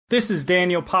This is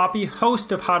Daniel Poppy,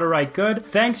 host of How to Write Good.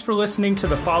 Thanks for listening to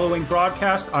the following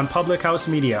broadcast on Public House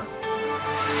Media.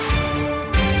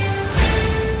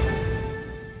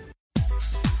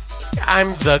 I'm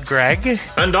the Greg.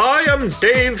 And I am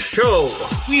Dave Show.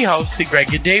 We host the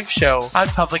Greg and Dave Show on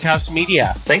Public House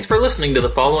Media. Thanks for listening to the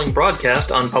following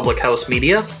broadcast on Public House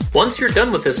Media. Once you're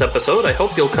done with this episode, I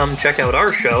hope you'll come check out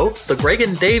our show, The Greg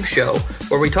and Dave Show,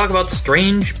 where we talk about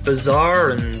strange,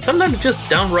 bizarre, and sometimes just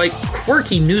downright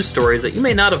quirky news stories that you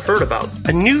may not have heard about.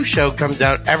 A new show comes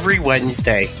out every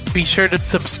Wednesday. Be sure to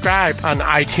subscribe on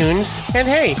iTunes. And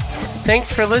hey,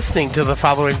 thanks for listening to the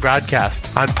following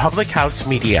broadcast on Public House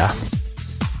Media.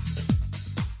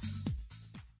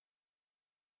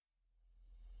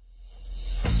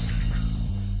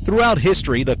 Throughout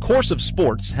history, the course of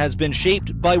sports has been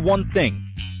shaped by one thing: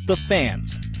 the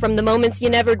fans. From the moments you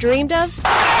never dreamed of,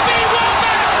 Bobby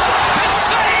Womack has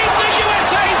saved the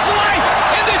USA's life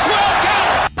in this World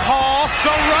Cup! Hall,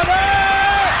 the runner!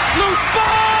 Loose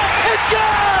ball! It's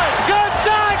good!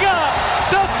 Gonzaga!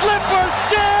 The slipper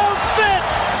still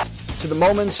fits! To the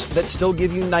moments that still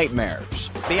give you nightmares.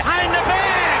 Behind the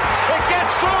bag! It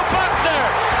gets through Buckner!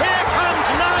 Here comes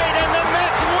Knight and the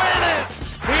Mets win it!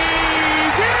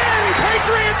 He's in!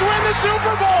 Patriots win the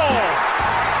Super Bowl!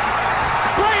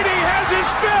 Brady has his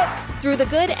fifth! through the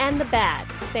good and the bad,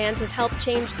 fans have helped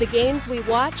change the games we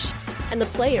watch and the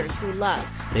players we love.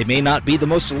 They may not be the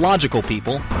most logical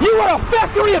people. You are a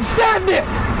factory of sadness!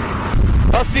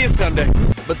 I'll see you Sunday.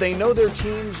 But they know their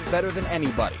teams better than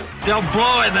anybody. They'll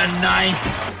blow in the ninth.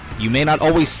 You may not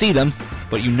always see them,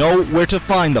 but you know where to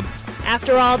find them.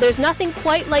 After all, there's nothing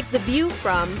quite like the view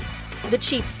from the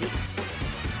cheap seats.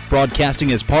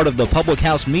 Broadcasting as part of the Public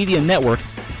House Media Network.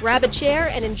 Grab a chair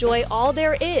and enjoy all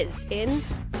there is in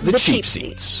The cheap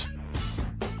seats.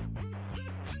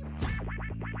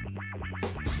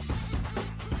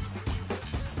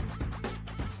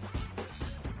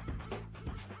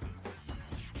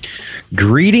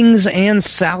 Greetings and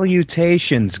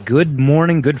salutations. Good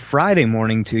morning, good Friday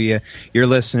morning to you. You're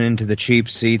listening to the Cheap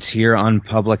Seats here on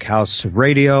Public House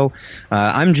Radio.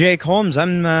 I'm Jake Holmes.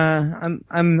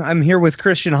 I'm here with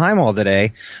Christian Heimall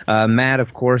today. Matt,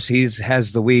 of course,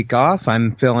 has the week off.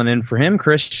 I'm filling in for him.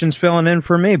 Christian's filling in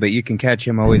for me, but you can catch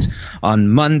him always on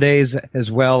Mondays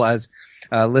as well as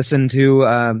listen to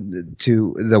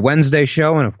the Wednesday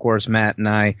show, and of course Matt and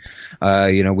I,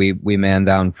 we man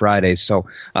down Fridays. So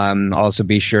also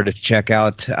be sure to check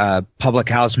out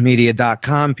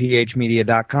publichousemedia.com,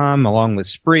 phmedia.com, along with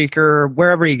Spreaker,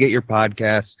 wherever you get your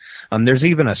podcasts. There's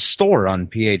even a store on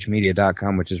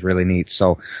phmedia.com, which is really neat.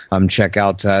 So check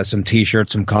out some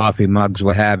T-shirts, some coffee mugs,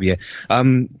 what have you.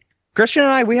 Christian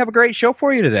and I, we have a great show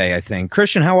for you today, I think.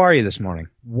 Christian, how are you this morning?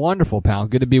 Wonderful, pal.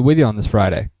 Good to be with you on this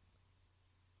Friday.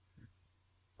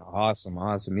 Awesome.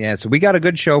 Yeah, so we got a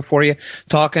good show for you,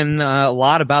 talking a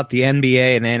lot about the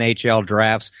NBA and NHL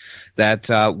drafts. That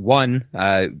one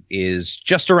is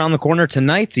just around the corner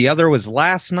tonight. The other was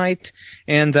last night.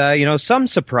 And, some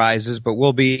surprises, but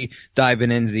we'll be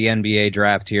diving into the NBA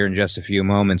draft here in just a few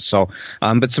moments. So,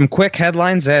 but some quick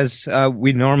headlines as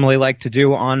we normally like to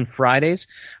do on Fridays.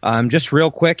 Just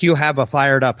real quick, you have a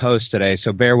fired up host today,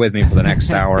 so bear with me for the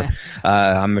next hour.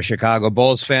 I'm a Chicago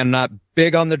Bulls fan, not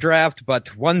big on the draft,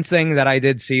 but one thing that I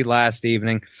did see last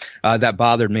evening that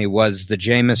bothered me was the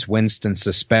Jameis Winston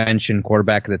suspension,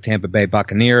 quarterback of the Tampa Bay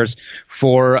Buccaneers,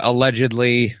 for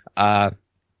allegedly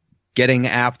getting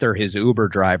after his Uber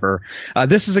driver.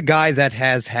 This is a guy that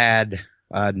has had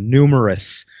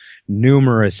numerous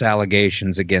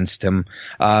allegations against him.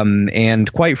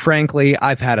 And quite frankly,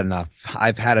 I've had enough.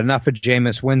 I've had enough of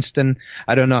Jameis Winston.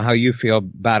 I don't know how you feel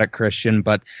about it, Christian,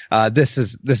 but this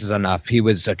is enough. He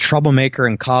was a troublemaker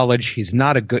in college. He's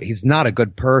not a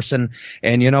good person.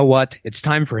 And you know what? It's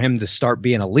time for him to start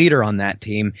being a leader on that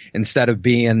team instead of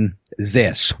being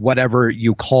this, whatever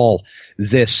you call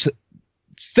this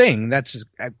thing that's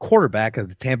a quarterback of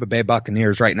the Tampa Bay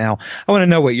Buccaneers right now. I want to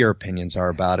know what your opinions are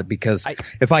about it, because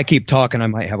if I keep talking, I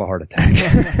might have a heart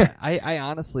attack. I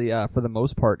honestly, for the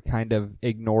most part, kind of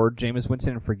ignored Jameis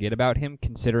Winston and forget about him,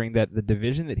 considering that the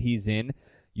division that he's in,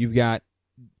 you've got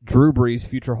Drew Brees,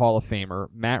 future Hall of Famer,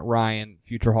 Matt Ryan,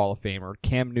 future Hall of Famer,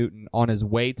 Cam Newton on his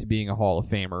way to being a Hall of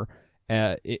Famer,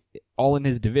 all in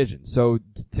his division. So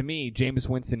to me, Jameis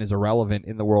Winston is irrelevant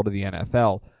in the world of the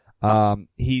NFL.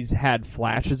 He's had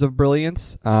flashes of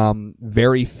brilliance,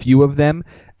 very few of them,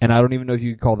 and I don't even know if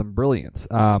you could call them brilliance.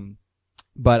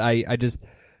 But I just,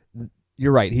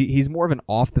 you're right. He's more of an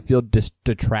off-the-field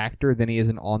detractor than he is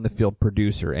an on-the-field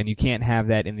producer, and you can't have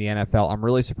that in the NFL. I'm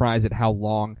really surprised at how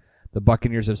long the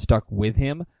Buccaneers have stuck with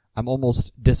him. I'm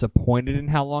almost disappointed in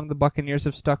how long the Buccaneers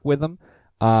have stuck with him.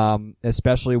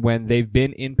 especially when they've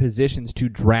been in positions to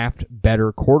draft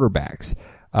better quarterbacks.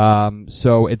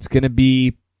 So it's going to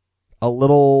be a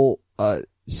little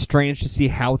strange to see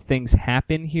how things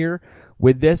happen here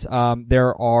with this.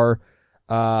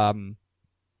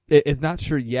 It's not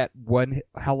sure yet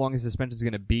how long his suspension is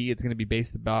going to be. It's going to be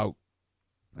based about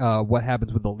what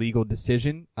happens with the legal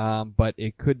decision, but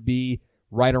it could be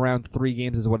right around 3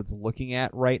 games is what it's looking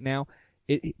at right now.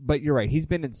 But you're right. He's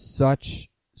been in so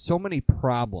many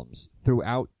problems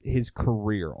throughout his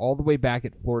career, all the way back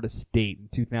at Florida State in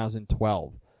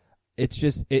 2012. It's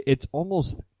just, it's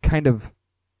almost kind of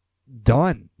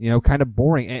done, kind of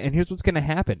boring. And here's what's going to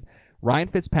happen. Ryan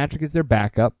Fitzpatrick is their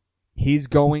backup. He's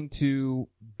going to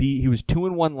he was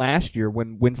 2-1 last year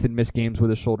when Winston missed games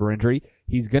with a shoulder injury.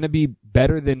 He's going to be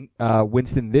better than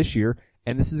Winston this year,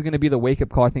 and this is going to be the wake-up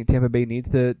call I think Tampa Bay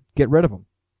needs to get rid of him.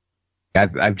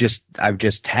 I've just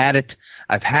had it.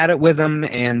 I've had it with him,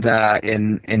 and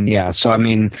yeah. So I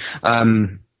mean,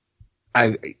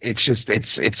 it's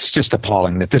just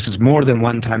appalling that this is more than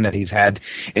one time that he's had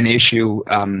an issue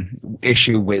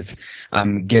with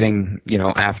getting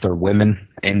after women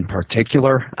in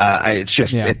particular.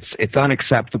 It's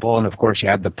unacceptable, and of course you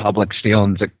have the public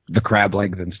stealing the crab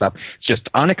legs and stuff. It's just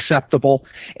unacceptable,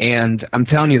 and I'm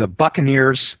telling you, the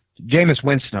Buccaneers, Jameis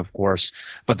Winston, of course,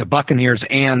 but the Buccaneers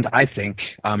and I think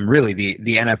really the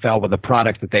NFL with the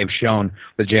product that they've shown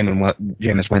with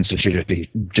Jameis Winston should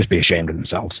just be ashamed of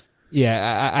themselves.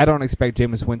 Yeah, I don't expect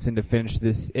Jameis Winston to finish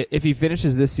this. If he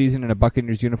finishes this season in a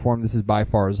Buccaneers uniform, this is by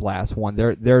far his last one.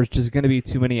 There's just going to be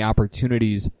too many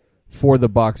opportunities for the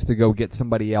Bucs to go get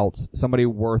somebody else, somebody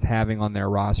worth having on their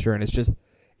roster, and it's just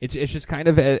kind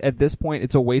of at this point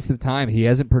it's a waste of time. He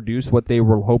hasn't produced what they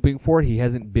were hoping for. He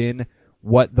hasn't been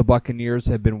what the Buccaneers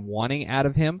have been wanting out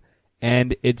of him,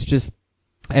 and it's just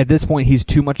at this point he's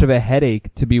too much of a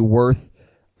headache to be worth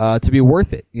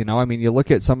it. I mean, you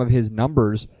look at some of his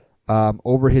numbers.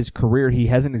 Over his career, he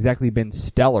hasn't exactly been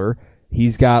stellar.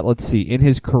 He's got, in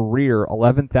his career,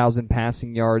 11,000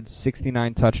 passing yards,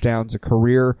 69 touchdowns, a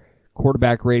career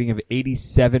quarterback rating of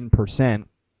 87%.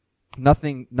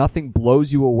 Nothing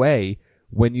blows you away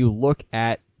when you look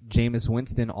at Jameis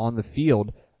Winston on the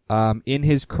field. In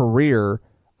his career,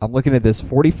 I'm looking at this,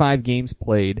 45 games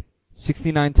played,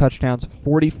 69 touchdowns,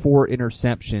 44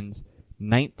 interceptions,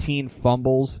 19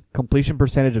 fumbles, completion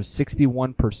percentage of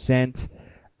 61%.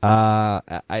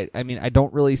 I mean, I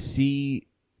don't really see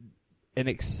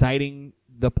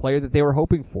the player that they were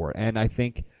hoping for, and I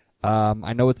think,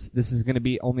 I know this is going to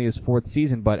be only his 4th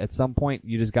season, but at some point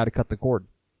you just got to cut the cord.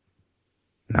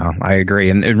 No, I agree,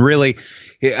 and really,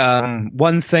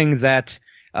 one thing that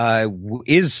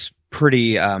is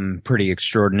pretty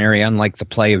extraordinary, unlike the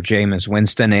play of Jameis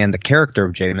Winston and the character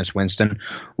of Jameis Winston,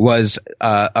 was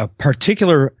a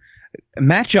particular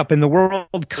matchup in the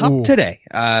World Cup today,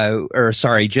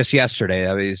 just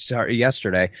yesterday.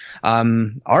 Yesterday.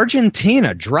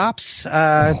 Argentina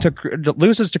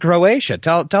loses to Croatia.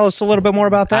 Tell us a little bit more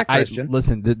about that, Christian.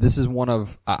 Listen, this is one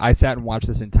of I sat and watched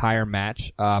this entire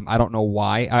match. I don't know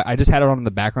why. I just had it on in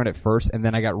the background at first, and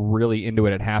then I got really into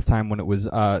it at halftime when it was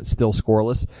still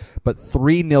scoreless. But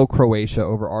 3-0 Croatia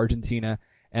over Argentina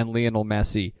and Lionel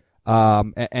Messi.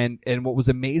 And what was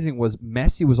amazing was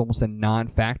Messi was almost a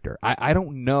non-factor. I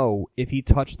don't know if he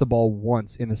touched the ball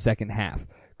once in the second half.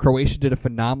 Croatia did a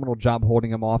phenomenal job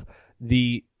holding him off.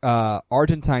 The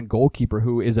Argentine goalkeeper,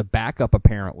 who is a backup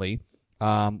apparently,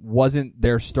 wasn't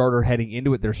their starter heading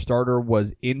into it. Their starter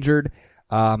was injured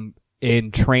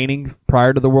in training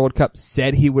prior to the World Cup,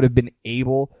 said he would have been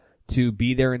able to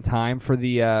be there in time for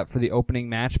the opening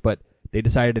match, but they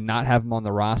decided to not have him on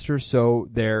the roster, so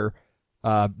their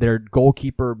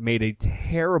goalkeeper made a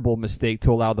terrible mistake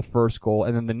to allow the first goal,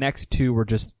 and then the next 2 were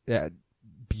just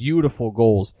beautiful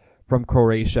goals from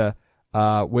Croatia,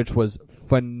 which was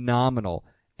phenomenal.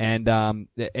 And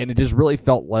it just really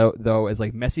felt though as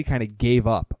like Messi kind of gave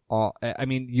up. I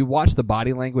mean, you watch the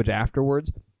body language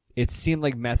afterwards. It seemed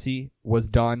like Messi was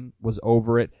done, was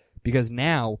over it, because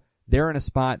now they're in a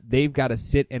spot they've got to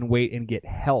sit and wait and get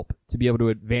help to be able to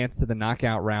advance to the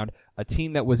knockout round. A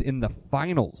team that was in the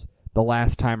finals the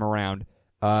last time around,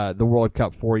 the World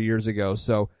Cup 4 years ago.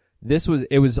 So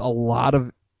it was a lot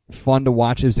of fun to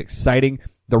watch. It was exciting.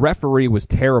 The referee was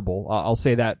terrible. I'll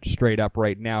say that straight up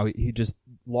right now. He just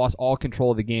lost all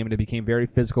control of the game, and it became very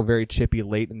physical, very chippy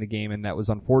late in the game, and that was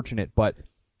unfortunate. But,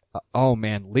 oh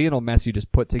man, Lionel Messi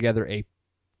just put together a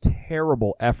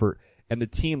terrible effort, and the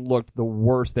team looked the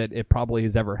worst that it probably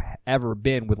has ever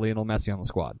been with Lionel Messi on the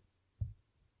squad.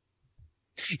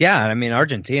 Yeah, I mean,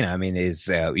 Argentina, I mean, is,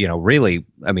 really,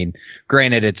 I mean,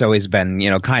 granted, it's always been,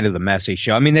 kind of the messy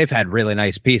show. I mean, they've had really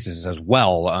nice pieces as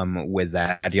well, with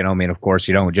that, I mean, of course,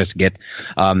 you don't just get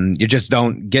to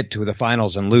the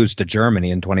finals and lose to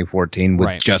Germany in 2014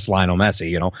 with just Lionel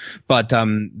Messi,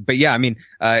 but yeah, I mean,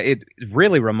 it's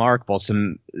really remarkable.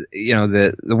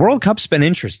 The World Cup's been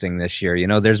interesting this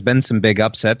year. There's been some big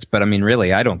upsets, but I mean,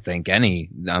 really, I don't think any,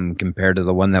 compared to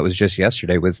the one that was just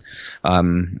yesterday with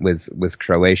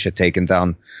Croatia taking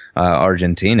down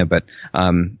Argentina, but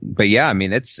yeah, I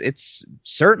mean, it's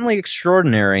certainly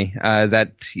extraordinary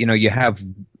that you have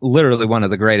literally one of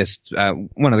the greatest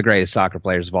soccer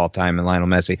players of all time in Lionel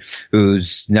Messi,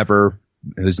 who's never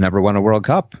won a World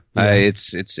Cup. Yeah.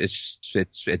 It's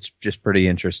just pretty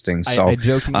interesting. So I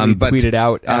jokingly tweeted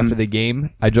out after the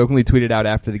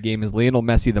game. Is Lionel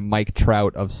Messi the Mike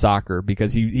Trout of soccer?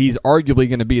 Because he's arguably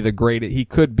going to be the greatest. He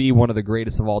could be one of the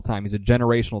greatest of all time. He's a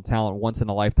generational talent, once in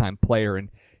a lifetime player, and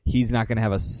he's not going to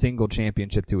have a single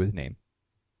championship to his name.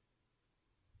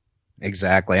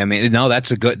 Exactly. I mean, no,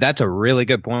 that's a really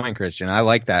good point, Christian. I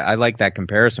like that. I like that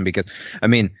comparison because, I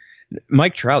mean,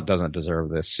 Mike Trout doesn't deserve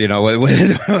this,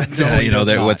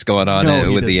 what's going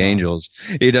on with the Angels.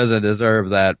 He doesn't deserve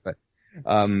that, but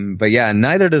yeah,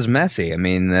 neither does Messi. I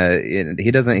mean,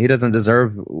 he doesn't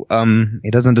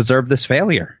deserve this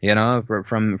failure,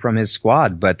 from his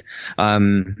squad. But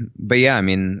yeah, I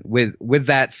mean, with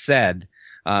that said,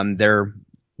 there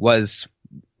was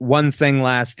one thing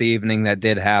last evening that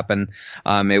did happen.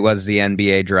 It was the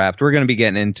NBA draft. We're going to be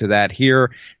getting into that here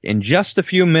in just a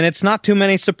few minutes. Not too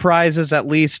many surprises, at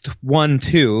least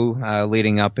 2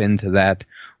 leading up into that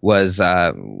was,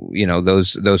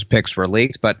 those picks were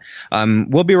leaked. But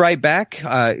we'll be right back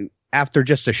after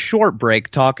just a short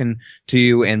break talking to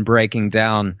you and breaking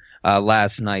down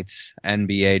last night's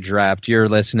NBA draft. You're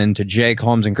listening to Jake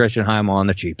Holmes and Christian Heimall on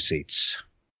the Cheap Seats.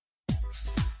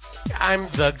 I'm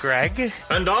the Greg.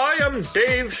 And I am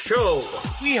Dave Show.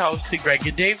 We host the Greg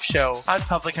and Dave Show on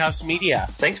Public House Media.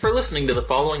 Thanks for listening to the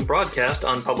following broadcast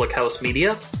on Public House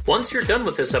Media. Once you're done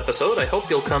with this episode, I hope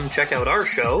you'll come check out our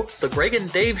show, the Greg and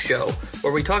Dave Show,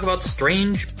 where we talk about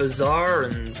strange, bizarre,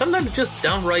 and sometimes just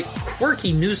downright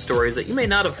quirky news stories that you may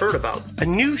not have heard about. A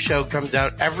new show comes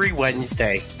out every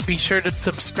Wednesday. Be sure to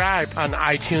subscribe on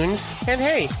iTunes. And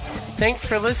hey, thanks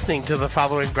for listening to the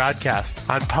following broadcast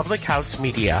on Public House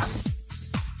Media.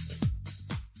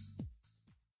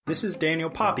 This is Daniel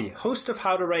Poppy, host of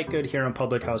How to Write Good here on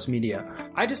Public House Media.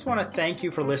 I just want to thank you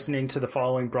for listening to the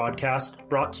following broadcast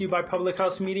brought to you by Public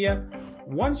House Media.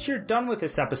 Once you're done with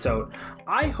this episode,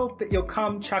 I hope that you'll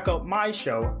come check out my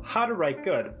show, How to Write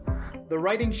Good, the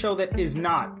writing show that is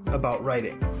not about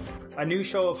writing. A new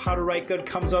show of How to Write Good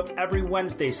comes out every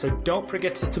Wednesday, so don't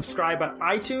forget to subscribe on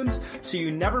iTunes so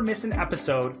you never miss an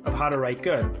episode of How to Write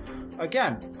Good.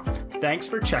 Again, thanks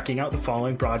for checking out the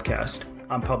following broadcast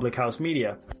on Public House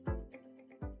Media.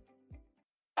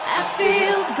 I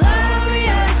feel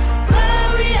glorious,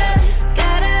 glorious,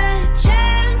 got a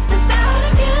chance to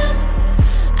start again.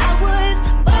 I was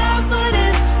born for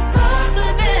this,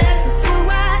 it's who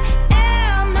I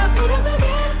am, I couldn't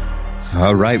forget.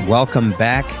 All right, welcome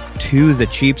back to the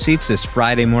Cheap Seats, this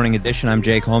Friday morning edition. I'm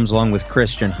Jake Holmes along with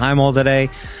Christian Heimall today.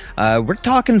 We're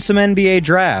talking some NBA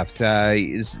draft.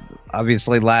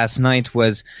 Obviously last night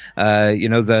was,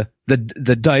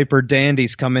 the diaper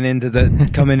dandies coming in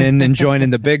and joining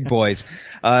the big boys.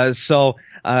 So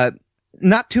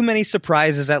not too many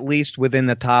surprises, at least within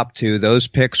the top 2. Those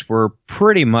picks were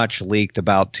pretty much leaked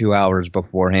about 2 hours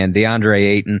beforehand. DeAndre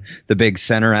Ayton, the big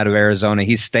center out of Arizona,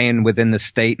 he's staying within the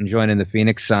state and joining the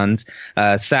Phoenix Suns.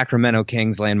 Sacramento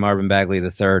Kings land Marvin Bagley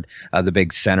III, the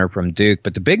big center from Duke.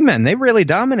 But the big men, they really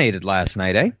dominated last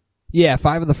night, eh? Yeah,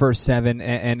 5 of the first 7,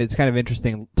 and it's kind of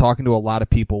interesting talking to a lot of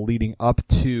people leading up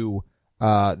to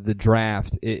the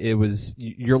draft. It was,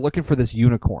 you're looking for this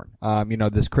unicorn,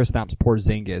 this Kristaps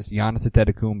Porzingis, Giannis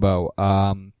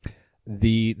Antetokounmpo,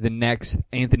 the next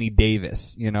Anthony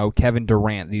Davis, Kevin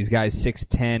Durant, these guys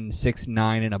 6'10",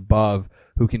 6'9", and above,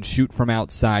 who can shoot from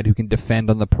outside, who can defend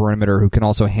on the perimeter, who can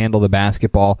also handle the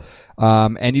basketball.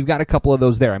 And you've got a couple of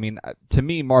those there. I mean, to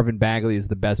me, Marvin Bagley is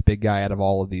the best big guy out of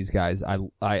all of these guys.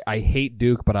 I hate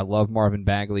Duke, but I love Marvin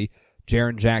Bagley.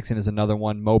 Jaren Jackson is another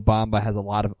one. Mo Bamba has a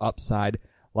lot of upside,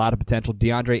 a lot of potential.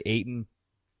 DeAndre Ayton,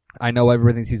 I know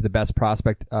everyone thinks he's the best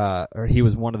prospect, or he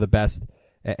was one of the best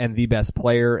and the best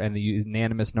player and the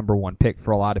unanimous number 1 pick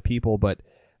for a lot of people, but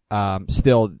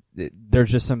still,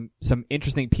 there's just some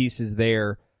interesting pieces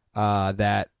there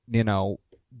that,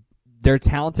 they're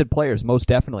talented players, most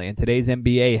definitely. And today's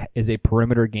NBA is a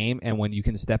perimeter game, and when you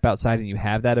can step outside and you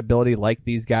have that ability like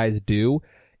these guys do,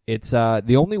 it's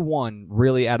the only one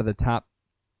really out of the top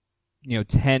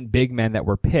 10 big men that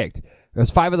were picked. Because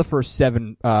 5 of the first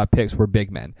 7 picks were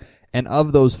big men. And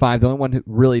of those 5, the only one who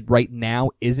really right now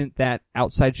isn't that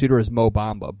outside shooter is Mo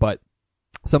Bamba. But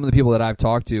some of the people that I've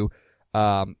talked to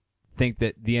think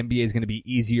that the NBA is going to be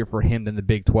easier for him than the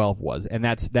Big 12 was, and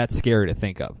that's scary to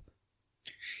think of.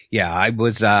 Yeah, I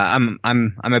was. I'm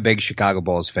a big Chicago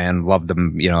Bulls fan. Love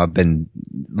them.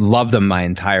 Loved them my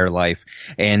entire life,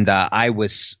 and I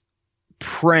was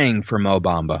praying for Mo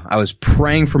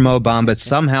Bamba.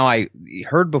 Somehow I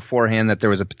heard beforehand that there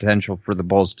was a potential for the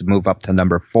Bulls to move up to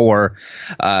number 4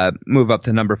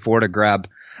 to grab,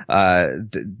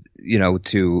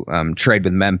 to trade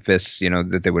with Memphis,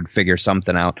 that they would figure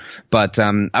something out. But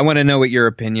I want to know what your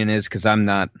opinion is, because I'm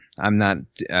not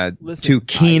too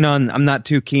keen on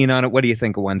it. What do you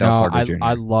think of Wendell Carter Jr.?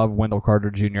 I love Wendell Carter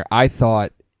Jr. I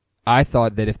thought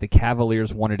that if the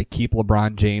Cavaliers wanted to keep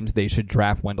LeBron James, they should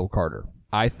draft Wendell Carter.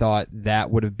 I thought that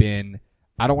would have been,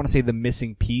 I don't want to say the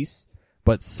missing piece,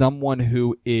 but someone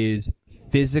who is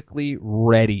physically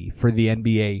ready for the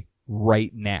NBA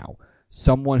right now.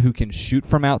 Someone who can shoot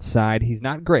from outside. He's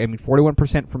not great.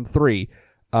 41% from 3.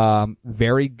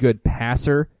 Very good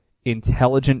passer,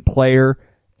 intelligent player,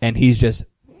 and he's just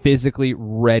physically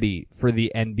ready for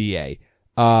the NBA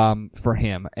for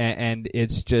him. And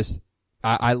it's just,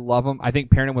 I love him. I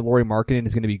think pairing him with Lauri Markkanen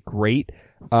is going to be great.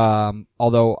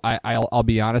 Although I'll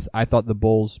be honest, I thought the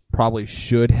Bulls probably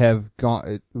should have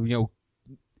gone,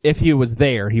 if he was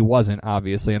there. He wasn't,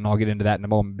 obviously, and I'll get into that in a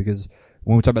moment, because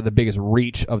when we talk about the biggest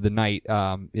reach of the night,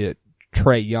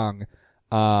 Trae Young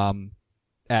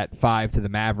at 5 to the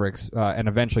Mavericks,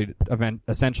 and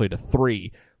essentially to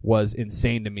 3 was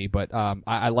insane to me. But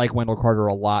I like Wendell Carter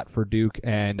a lot for Duke,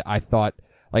 and I thought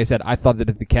that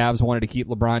if the Cavs wanted to keep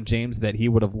LeBron James, that he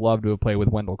would have loved to have played with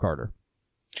Wendell Carter.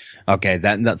 Okay,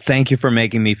 thank you for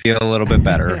making me feel a little bit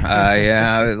better.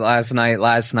 Yeah, last night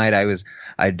I was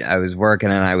working,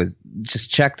 and I was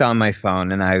just checked on my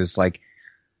phone, and I was like,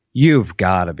 you've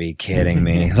got to be kidding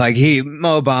me.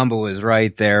 Mo Bamba was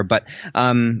right there. But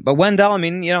Wendell,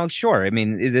 sure. I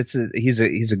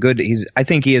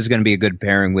think he is going to be a good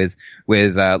pairing with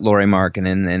Lauri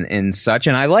Markkanen and such.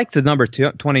 And I like the number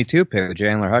 22 pick,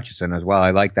 Chandler Hutchison, as well.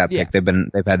 I like that pick.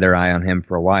 They've had their eye on him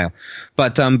for a while.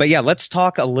 But yeah, let's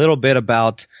talk a little bit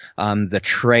about, the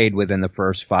trade within the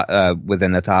first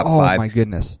within the top 5. Oh my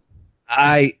goodness.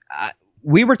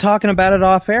 We were talking about it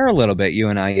off air a little bit, you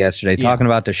and I, yesterday, talking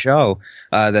about the show,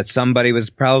 that somebody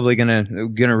was probably gonna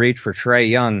reach for Trae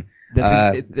Young.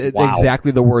 That's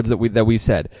exactly the words that we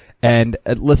said. And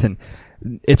listen,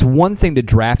 it's one thing to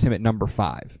draft him at number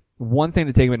 5. One thing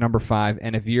to take him at number 5,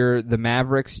 and if you're the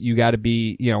Mavericks, you got to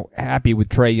be, happy with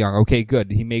Trae Young. Okay, good.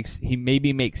 He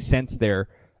maybe makes sense there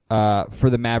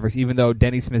for the Mavericks, even though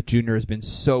Denny Smith Jr. has been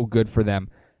so good for them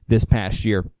this past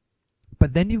year.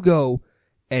 But then you go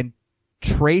and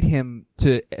trade him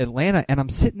to Atlanta, and I'm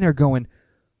sitting there going,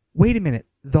 wait a minute,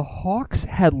 the Hawks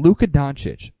had Luka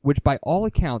Doncic, which by all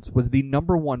accounts was the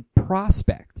number 1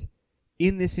 prospect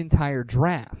in this entire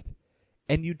draft,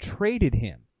 and you traded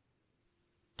him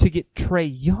to get Trae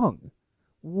Young.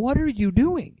 What are you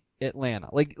doing, Atlanta?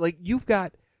 You've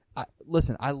got,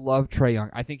 listen, I love Trae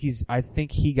Young. I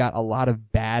think he got a lot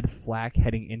of bad flack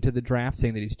heading into the draft,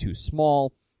 saying that he's too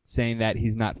small, saying that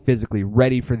he's not physically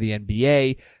ready for the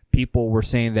NBA. People were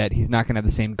saying that he's not going to have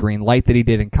the same green light that he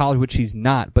did in college, which he's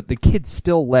not. But the kid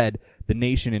still led the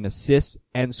nation in assists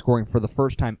and scoring for the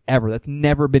first time ever. That's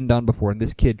never been done before, and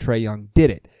this kid, Trae Young, did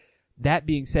it. That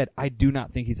being said, I do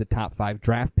not think he's a top 5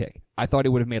 draft pick. I thought he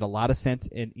would have made a lot of sense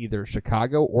in either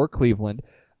Chicago or Cleveland.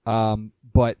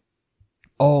 But,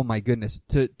 oh my goodness,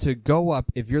 to go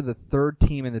up, if you're the 3rd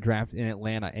team in the draft in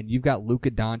Atlanta, and you've got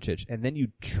Luka Doncic, and then you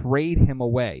trade him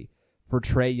away for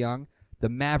Trae Young, the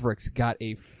Mavericks got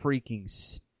a freaking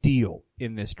steal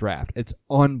in this draft. It's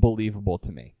unbelievable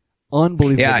to me.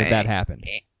 Unbelievable that happened.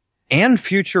 And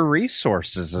future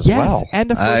resources as well. Yes,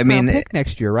 and a first-round pick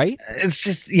next year, right? It's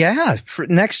just,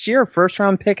 next year,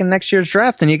 first-round pick in next year's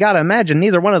draft. And you got to imagine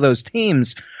neither one of those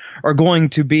teams are going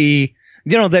to be,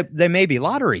 they may be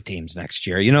lottery teams next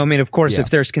year. Of course, if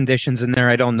there's conditions in there,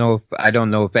 I don't know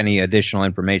if any additional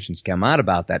information's come out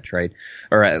about that trade,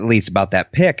 or at least about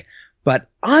that pick. But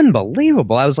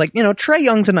unbelievable. I was like, Trae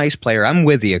Young's a nice player. I'm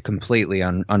with you completely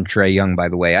on Trae Young, by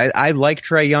the way. I like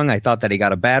Trae Young. I thought that he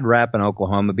got a bad rap in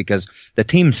Oklahoma because the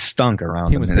team stunk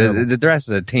around him. The rest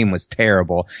of the team was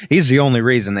terrible. He's the only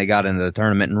reason they got into the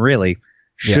tournament and really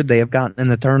Should they have gotten in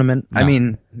the tournament? No. I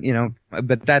mean,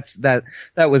 but that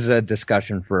was a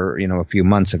discussion for, a few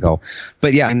months ago.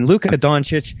 But yeah, and Luka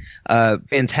Doncic,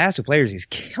 fantastic players. He's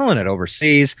killing it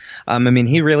overseas.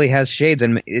 He really has shades,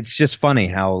 and it's just funny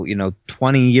how,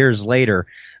 20 years later,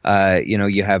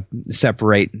 you have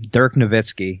separate Dirk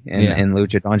Nowitzki and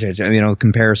Luka Doncic.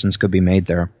 Comparisons could be made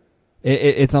there.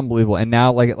 It's unbelievable. And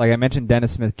now, like I mentioned,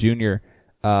 Dennis Smith Jr.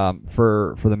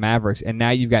 For the Mavericks, and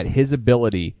now you've got his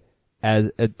ability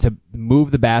to move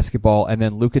the basketball, and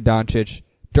then Luka Doncic,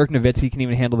 Dirk Nowitzki can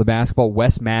even handle the basketball,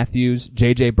 Wes Matthews,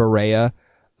 JJ Barea.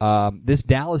 This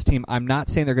Dallas team, I'm not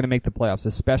saying they're going to make the playoffs,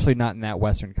 especially not in that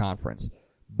Western Conference,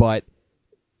 but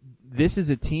this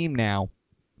is a team now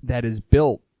that is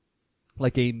built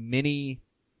like a mini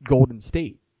Golden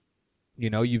State.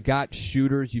 You've got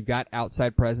shooters, you've got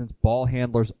outside presence, ball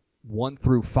handlers 1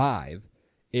 through 5.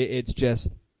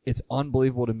 It's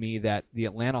unbelievable to me that the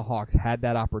Atlanta Hawks had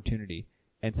that opportunity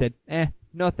and said,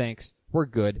 no thanks, we're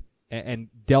good, and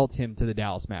dealt him to the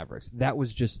Dallas Mavericks. That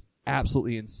was just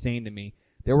absolutely insane to me.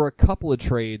 There were a couple of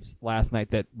trades last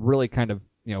night that really kind of,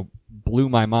 blew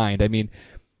my mind. I'm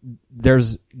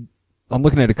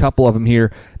looking at a couple of them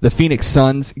here. The Phoenix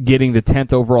Suns getting the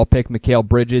 10th overall pick, Mikal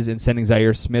Bridges, and sending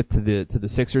Zaire Smith to the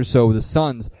Sixers. So the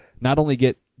Suns not only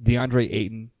get DeAndre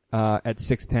Ayton at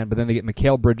 6'10", but then they get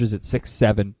Mikal Bridges at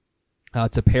 6'7",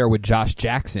 to pair with Josh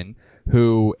Jackson,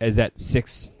 who is at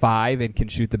 6'5" and can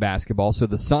shoot the basketball. So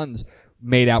the Suns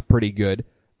made out pretty good.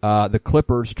 The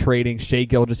Clippers trading Shai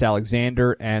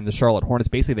Gilgeous-Alexander and the Charlotte Hornets.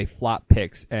 Basically, they flop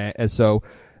picks. And so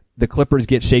the Clippers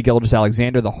get Shai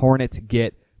Gilgeous-Alexander. The Hornets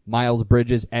get Miles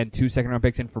Bridges and 2 second-round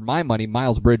picks. And for my money,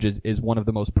 Miles Bridges is one of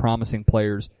the most promising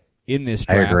players in this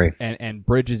draft. I agree. And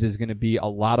Bridges is going to be a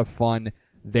lot of fun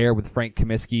there with Frank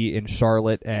Kaminsky in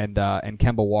Charlotte and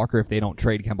Kemba Walker if they don't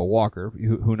trade Kemba Walker.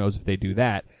 Who knows if they do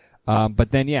that. But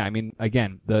then,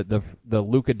 again, the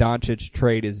Luka Doncic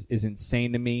trade is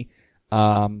insane to me.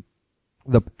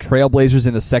 The Trailblazers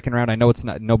in the second round, I know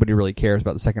nobody really cares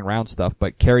about the second round stuff,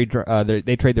 but they trade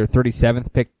their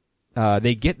 37th pick.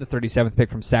 They get the 37th pick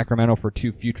from Sacramento for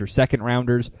 2 future second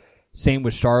rounders. Same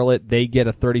with Charlotte. They get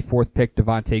a 34th pick,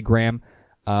 Devontae Graham,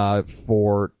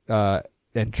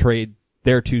 and trade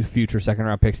their 2 future second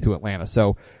round picks to Atlanta.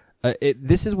 So,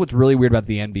 this is what's really weird about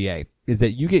the NBA, is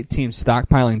that you get teams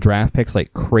stockpiling draft picks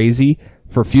like crazy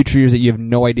for future years that you have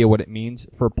no idea what it means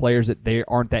for players that they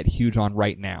aren't that huge on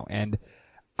right now. And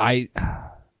I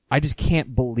just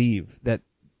can't believe that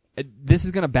this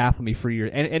is going to baffle me for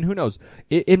years. And who knows?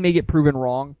 It may get proven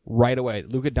wrong right away.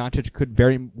 Luka Doncic could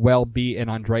very well be an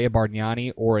Andrea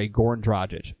Bargnani or a Goran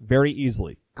Dragic. Very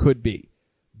easily. Could be.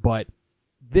 But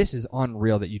this is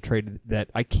unreal that you traded that.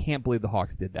 I can't believe the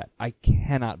Hawks did that. I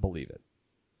cannot believe it.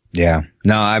 Yeah,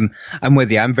 no, I'm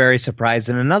with you. I'm very surprised.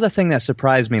 And another thing that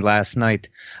surprised me last night,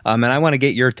 and I want to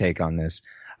get your take on this,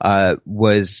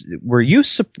 were you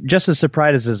just as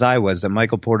surprised as I was that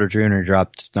Michael Porter Jr.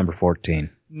 dropped number 14?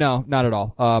 No, not at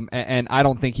all. And I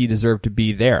don't think he deserved to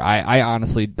be there. I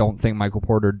honestly don't think Michael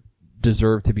Porter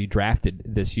deserved to be drafted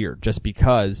this year, just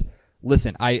because,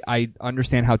 listen, I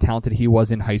understand how talented he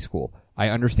was in high school. I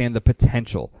understand the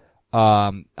potential.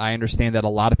 I understand that a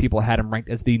lot of people had him ranked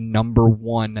as the number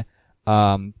 1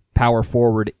 power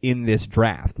forward in this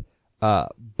draft.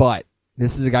 But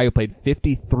this is a guy who played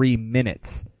 53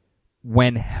 minutes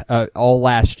when all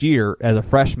last year as a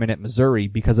freshman at Missouri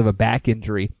because of a back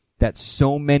injury that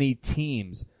so many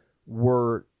teams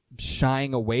were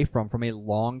shying away from a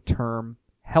long-term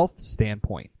health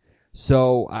standpoint.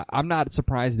 So I'm not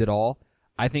surprised at all.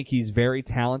 I think he's very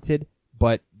talented,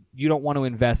 but you don't want to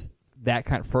invest that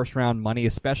kind of first-round money,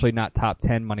 especially not top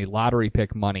 10 money, lottery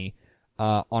pick money,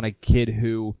 on a kid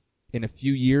who, in a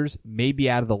few years, may be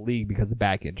out of the league because of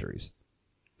back injuries.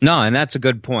 No, and that's a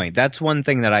good point. That's one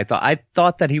thing that I thought. I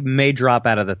thought that he may drop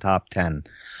out of the top 10.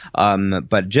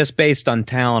 But just based on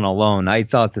talent alone, I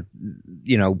thought that,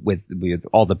 with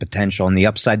all the potential and the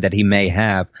upside that he may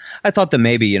have, I thought that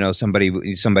maybe, somebody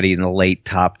in the late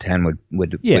top 10 would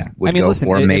go listen,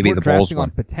 for him. Maybe the Bulls If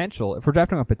we're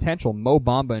drafting on potential, Mo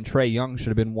Bamba and Trae Young should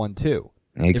have been 1 too.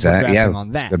 Exactly. Yeah,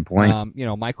 on that. Good point.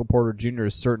 Michael Porter Jr.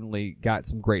 has certainly got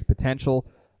some great potential.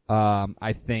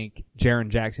 I think Jaren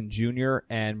Jackson Jr.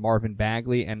 and Marvin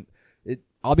Bagley, and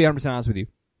I'll be 100% honest with you.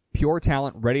 Pure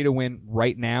talent, ready to win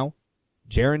right now.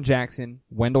 Jaren Jackson,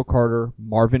 Wendell Carter,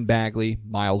 Marvin Bagley,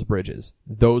 Miles Bridges.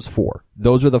 Those 4.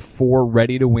 Those are the 4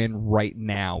 ready to win right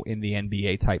now in the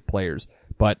NBA type players.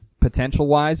 But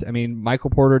potential-wise, Michael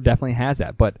Porter definitely has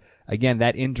that. But again,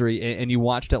 that injury, and you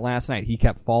watched it last night, he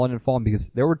kept falling and falling because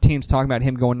there were teams talking about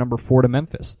him going number 4 to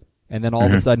Memphis. And then all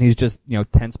of a sudden he's just,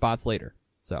 10 spots later.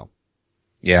 So.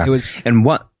 Yeah.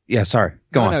 Yeah, sorry.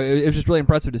 Go on. No, it was just really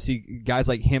impressive to see guys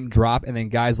like him drop, and then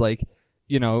guys like,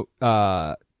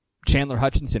 Chandler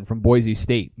Hutchinson from Boise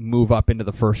State move up into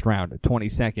the first round,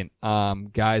 22nd.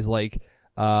 Guys like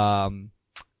Dante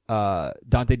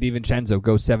DiVincenzo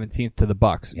go 17th to the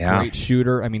Bucks. Yeah. Great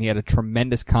shooter. I mean, he had a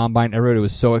tremendous combine. Everybody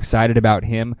was so excited about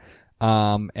him.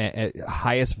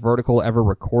 Highest vertical ever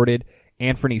recorded.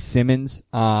 Anthony Simmons,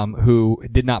 who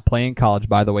did not play in college,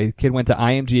 by the way. The kid went to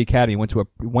IMG Academy,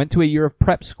 went to a year of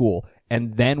prep school,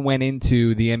 and then went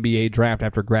into the NBA draft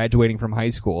after graduating from high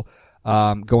school,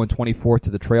 going 24th to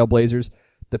the Trailblazers.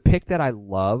 The pick that I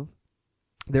love,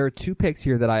 there are 2 picks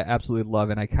here that I absolutely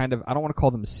love, and I don't want to call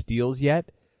them steals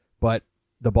yet, but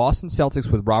the Boston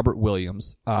Celtics with Robert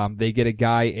Williams, they get a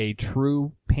guy, a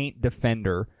true paint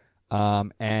defender,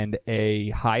 and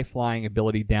a high-flying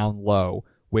ability down low,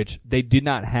 which they did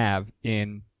not have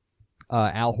in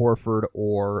Al Horford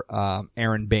or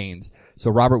Aaron Baines. So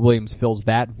Robert Williams fills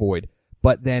that void.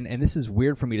 But then, and this is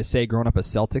weird for me to say growing up a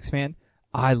Celtics fan,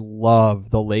 I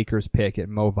love the Lakers pick at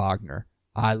Mo Wagner.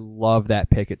 I love that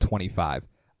pick at 25.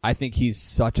 I think he's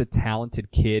such a talented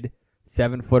kid,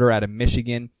 7-footer out of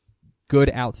Michigan, good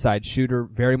outside shooter,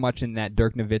 very much in that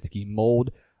Dirk Nowitzki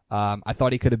mold. I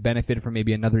thought he could have benefited from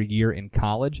maybe another year in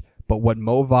college, but what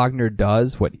Mo Wagner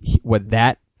does, what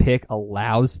that pick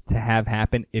allows to have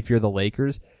happen if you're the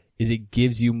Lakers, is it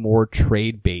gives you more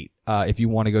trade bait if you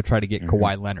want to go try to get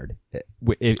Kawhi Leonard.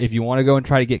 If you want to go and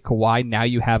try to get Kawhi, now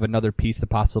you have another piece to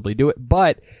possibly do it.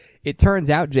 But it turns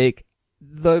out, Jake,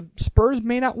 the Spurs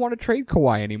may not want to trade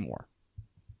Kawhi anymore.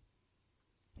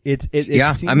 It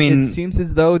seems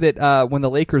as though that when the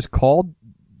Lakers called,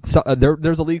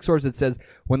 there's a league source that says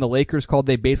when the Lakers called,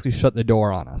 they basically shut the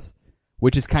door on us,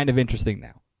 which is kind of interesting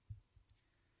now.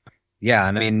 Yeah,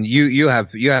 and I mean, you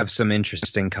have some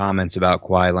interesting comments about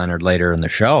Kawhi Leonard later in the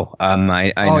show. I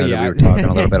know that we were talking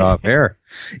a little bit off air.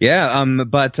 Yeah,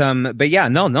 but yeah,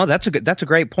 no, that's a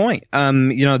great point.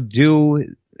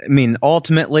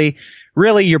 Ultimately,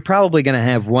 really, you're probably going to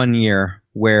have 1 year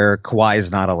where Kawhi is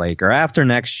not a Laker. After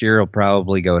next year, he'll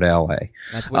probably go to LA.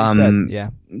 That's what he said.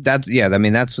 Yeah. That's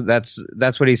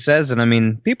what he says. And I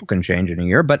mean, people can change in a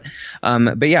year, but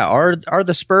yeah, are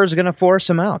the Spurs going to force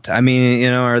him out? I mean,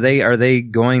 are they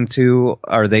going to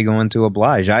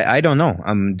oblige? I don't know.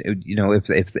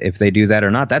 If they do that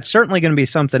or not, that's certainly going to be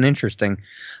something interesting,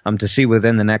 to see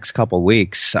within the next couple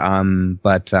weeks.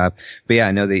 But yeah,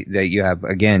 I know that you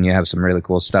have some really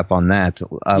cool stuff on that,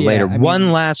 later.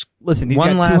 Listen, he's got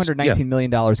 $219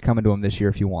 million coming to him this year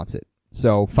if he wants it.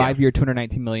 So 5-year,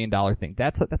 $219 million thing.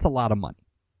 That's a lot of money.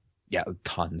 Yeah,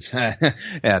 tons.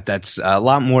 Yeah, that's a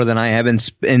lot more than I have. And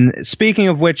speaking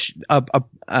of which,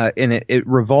 it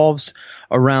revolves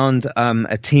around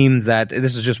a team that,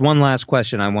 this is just one last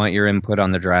question. I want your input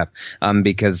on the draft,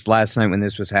 because last night when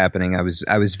this was happening, I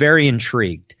was very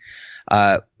intrigued.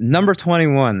 Number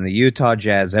 21, the Utah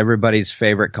Jazz, everybody's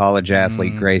favorite college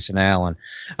athlete, Grayson Allen,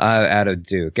 out of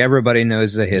Duke. Everybody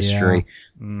knows the history. Yeah.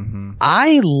 Mm-hmm.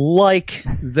 I like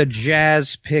the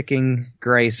Jazz picking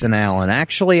Grayson Allen.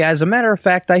 Actually, as a matter of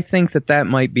fact, I think that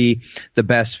might be the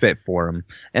best fit for him.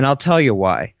 And I'll tell you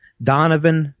why.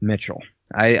 Donovan Mitchell.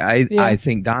 I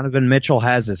think Donovan Mitchell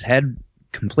has his head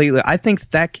completely. I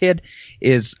think that kid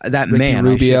is that Ricky man.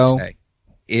 Rubio. I should say.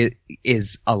 It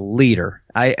is a leader.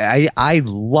 I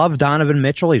love Donovan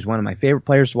Mitchell. He's one of my favorite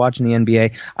players to watch in the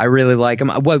NBA. I really like him.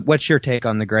 What's your take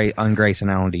on Grayson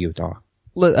Allen to Utah?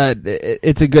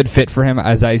 It's a good fit for him,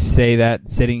 as I say that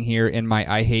sitting here in my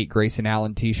I Hate Grayson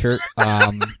Allen t-shirt. So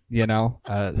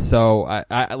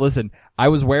I listen, I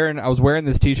was wearing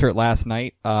this t-shirt last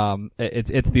night.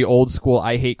 It's the old school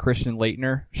I Hate Christian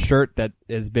Laettner shirt that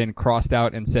has been crossed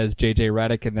out and says JJ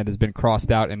Redick, and that has been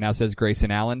crossed out and now says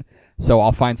Grayson Allen. So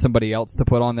I'll find somebody else to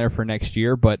put on there for next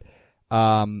year. But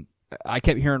I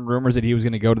kept hearing rumors that he was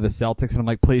going to go to the Celtics, and I'm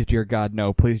like, please, dear God,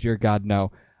 no. Please, dear God,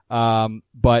 no.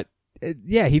 But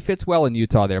yeah, he fits well in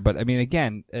Utah there. But I mean,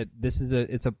 again,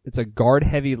 it's a guard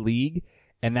heavy league,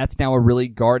 and that's now a really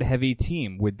guard heavy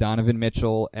team with Donovan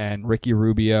Mitchell and Ricky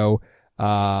Rubio.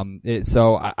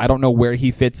 So I don't know where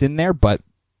he fits in there, but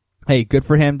hey, good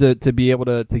for him to be able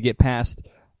to get past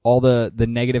all the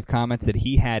negative comments that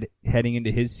he had heading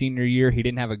into his senior year. He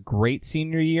didn't have a great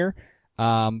senior year,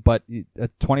 but a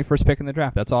 21st pick in the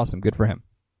draft. That's awesome. Good for him.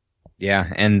 Yeah,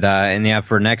 and yeah,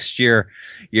 for next year,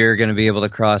 you're going to be able to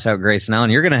cross out Grayson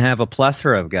Allen. You're going to have a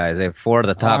plethora of guys. They have 4 of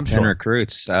the top 10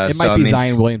 recruits. It might be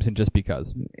Zion Williamson just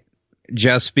because.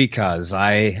 Just because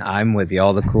I'm with you.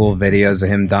 All the cool videos of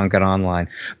him dunking online.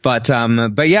 But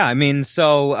yeah, I mean,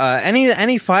 so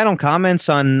any final comments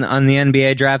on the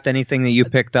NBA draft? Anything that you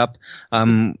picked up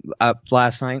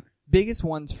last night? Biggest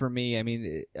ones for me. I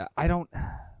mean,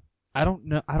 I don't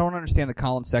know. I don't understand the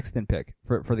Colin Sexton pick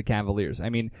for the Cavaliers. I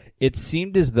mean, it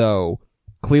seemed as though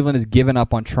Cleveland has given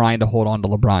up on trying to hold on to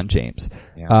LeBron James.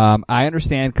 Yeah. I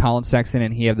understand Colin Sexton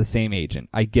and he have the same agent.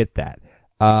 I get that.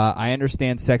 I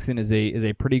understand Sexton is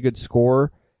a pretty good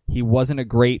scorer. He wasn't a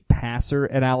great passer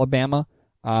at Alabama.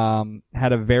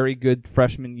 Had a very good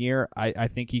freshman year. I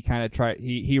think he kind of tried.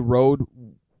 He rode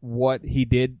what he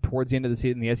did towards the end of the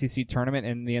season, the SEC tournament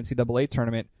and the NCAA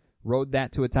tournament, rode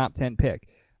that to a top 10 pick.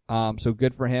 So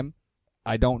good for him.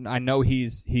 I know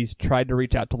he's tried to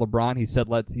reach out to LeBron.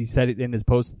 He said it in his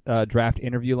post draft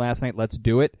interview last night. Let's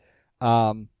do it.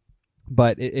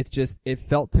 But it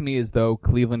felt to me as though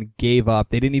Cleveland gave up.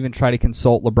 They didn't even try to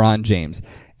consult LeBron James.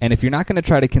 And if you're not going to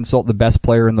try to consult the best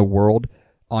player in the world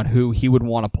on who he would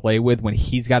want to play with when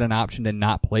he's got an option to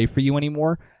not play for you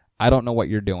anymore, I don't know what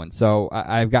you're doing. So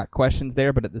I've got questions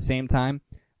there, but at the same time,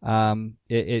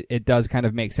 it does kind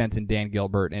of make sense in Dan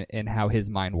Gilbert and how his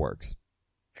mind works.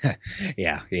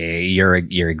 Yeah, you're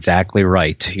exactly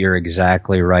right. You're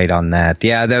exactly right on that.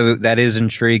 Yeah, that is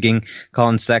intriguing.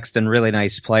 Colin Sexton, really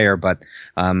nice player, but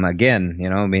again,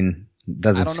 I mean,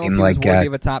 doesn't seem like he was worthy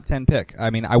of a top 10 pick.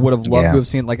 I mean, I would have loved to have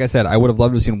seen, like I said, I would have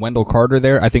loved to have seen Wendell Carter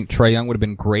there. I think Trae Young would have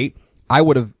been great. I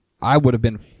would have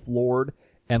been floored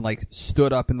and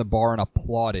stood up in the bar and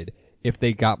applauded if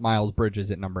they got Miles Bridges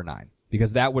at number 9,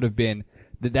 because that would have been.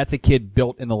 That's a kid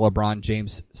built in the LeBron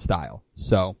James style.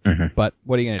 So, But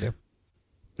what are you going to do?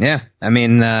 Yeah, I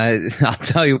mean, I'll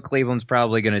tell you what Cleveland's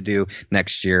probably going to do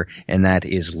next year, and that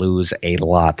is lose a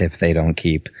lot if they don't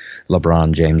keep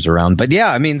LeBron James around. But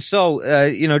yeah, I mean, so,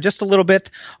 just a little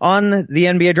bit on the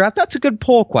NBA draft. That's a good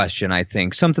poll question, I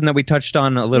think. Something that we touched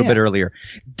on a little bit earlier.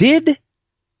 Did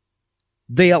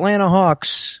the Atlanta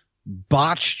Hawks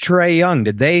botch Trae Young?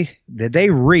 Did they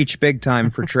reach big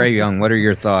time for Trae Young? What are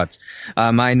your thoughts?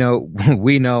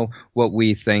 We know what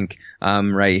we think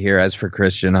right here. As for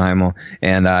Christian Heimall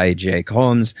and I, Jake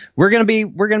Holmes, we're gonna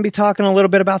be talking a little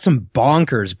bit about some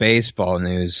bonkers baseball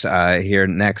news here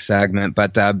next segment.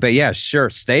 But yeah, sure,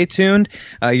 stay tuned.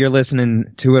 You're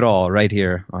listening to it all right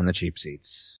here on the Cheap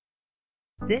Seats.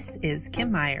 This is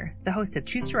Kim Meyer, the host of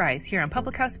Choose to Rise here on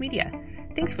Public House Media.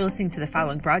 Thanks for listening to the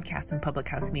following broadcast on Public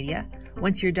House Media.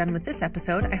 Once you're done with this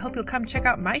episode, I hope you'll come check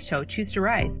out my show, Choose to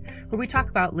Rise, where we talk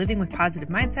about living with positive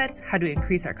mindsets, how to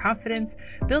increase our confidence,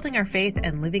 building our faith,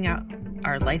 and living out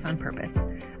our life on purpose.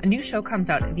 A new show comes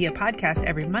out via podcast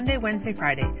every Monday, Wednesday,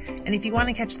 Friday. And if you want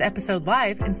to catch the episode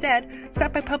live instead,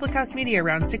 stop by Public House Media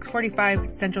around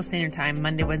 6:45 Central Standard Time,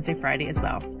 Monday, Wednesday, Friday as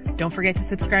well. Don't forget to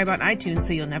subscribe on iTunes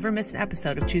so you'll never miss an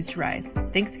episode of Choose to Rise.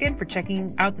 Thanks again for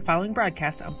checking out the following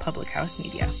broadcast on Public House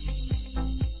Media.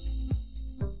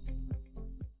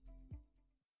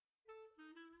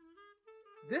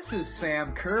 This is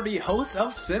Sam Kirby, host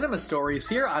of Cinema Stories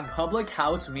here on Public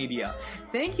House Media.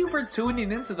 Thank you for tuning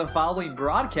into the following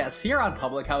broadcast here on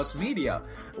Public House Media.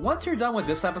 Once you're done with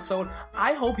this episode,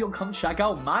 I hope you'll come check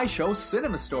out my show,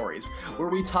 Cinema Stories, where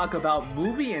we talk about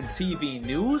movie and TV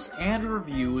news and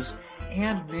reviews,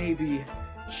 and maybe,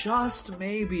 just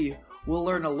maybe, we'll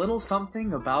learn a little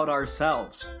something about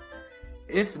ourselves.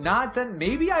 If not, then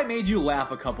maybe I made you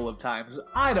laugh a couple of times.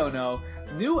 I don't know.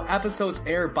 New episodes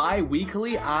air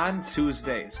bi-weekly on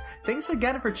Tuesdays. Thanks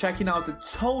again for checking out the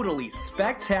totally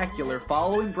spectacular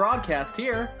following broadcast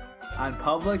here on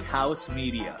Public House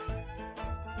Media.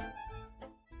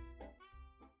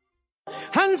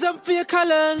 Hands up for your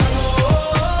colors.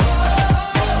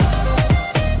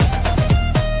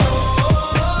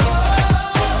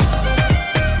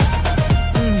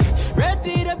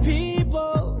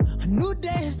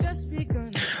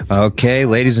 Okay,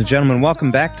 ladies and gentlemen,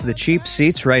 welcome back to the Cheap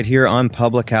Seats right here on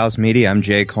Public House Media. I'm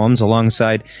Jake Holmes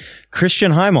alongside Christian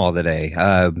Heimall today.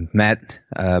 Matt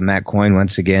Coyne,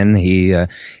 once again, he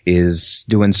is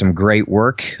doing some great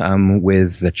work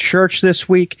with the church this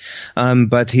week,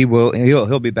 but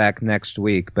he'll be back next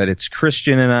week. But it's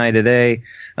Christian and I today,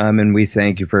 and we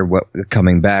thank you for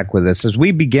coming back with us as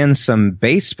we begin some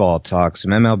baseball talk,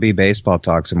 some MLB baseball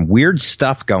talk, some weird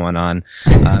stuff going on.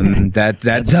 That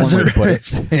doesn't one way to put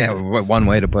it. Yeah, one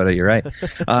way to put it. You're right.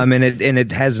 And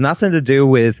it has nothing to do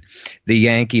with the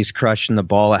Yankees crushing the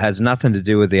ball. It has nothing to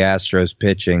do with the Astros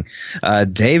pitching.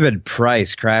 David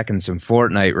Price cracking some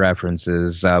Fortnite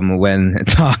references when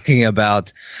talking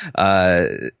about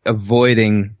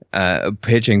avoiding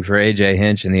pitching for AJ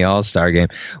Hinch in the All-Star game.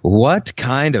 What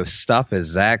kind of stuff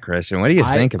is that, Christian? What do you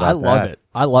think about that?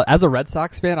 I love it. As a Red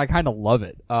Sox fan, I kind of love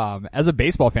it. As a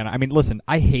baseball fan, I mean, listen,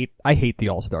 I hate the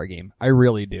All-Star game. I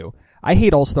really do. I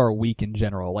hate All-Star week in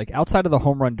general. Like, outside of the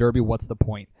home run derby, what's the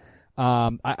point?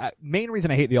 Main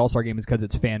reason I hate the All-Star Game is because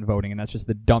it's fan voting, and that's just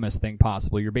the dumbest thing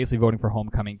possible. You're basically voting for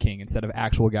homecoming king instead of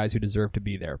actual guys who deserve to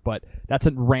be there. But that's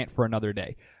a rant for another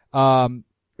day.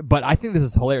 But I think this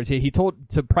is hilarious.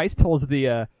 Price told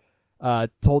the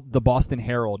Boston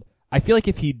Herald, I feel like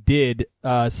if he did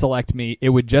select me, it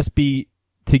would just be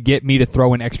to get me to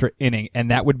throw an extra inning,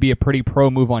 and that would be a pretty pro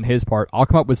move on his part. I'll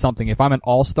come up with something. If I'm an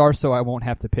all-star, so I won't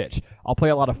have to pitch, I'll play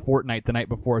a lot of Fortnite the night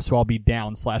before, so I'll be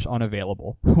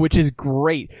down/unavailable, which is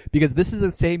great, because this is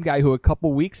the same guy who a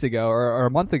couple weeks ago, or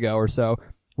a month ago or so,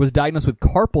 was diagnosed with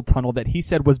carpal tunnel that he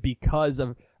said was because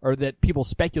of, or that people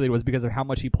speculated was because of how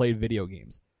much he played video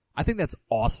games. I think that's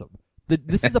awesome.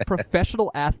 This is a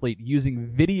professional athlete using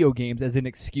video games as an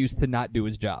excuse to not do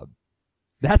his job.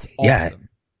 That's awesome.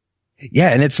 Yeah,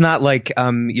 and it's not like,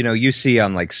 you see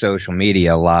on like social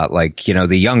media a lot, like,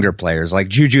 the younger players, like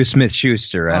Juju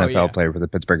Smith-Schuster, NFL player for the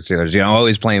Pittsburgh Steelers,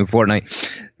 always playing Fortnite.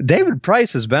 David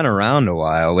Price has been around a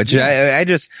while, which I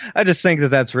just think that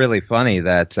that's really funny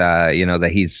that,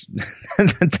 that he's,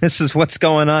 this is what's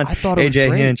going on. I thought it was AJ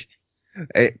great. Hinch.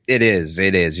 It is.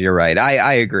 You're right.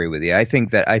 I agree with you. I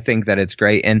think that it's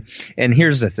great. And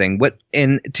here's the thing.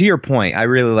 And to your point, I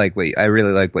really like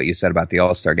what you said about the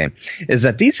All-Star Game, is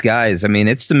that these guys, I mean,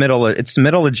 it's the middle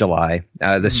of July.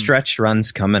 The stretch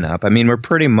run's coming up. I mean, we're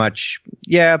pretty much,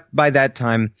 by that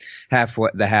time,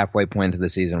 the halfway point of the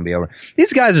season will be over.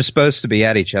 These guys are supposed to be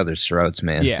at each other's throats,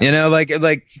 man. Yeah.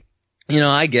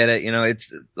 I get it.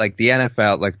 It's like the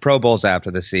NFL, like Pro Bowl's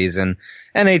after the season.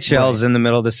 NHL's in the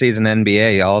middle of the season,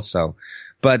 NBA also.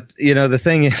 But, the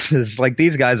thing is like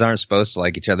these guys aren't supposed to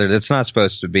like each other. It's not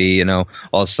supposed to be,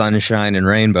 all sunshine and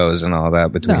rainbows and all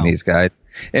that between these guys.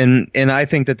 And I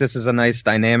think that this is a nice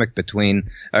dynamic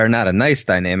not a nice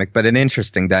dynamic, but an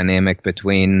interesting dynamic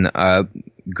between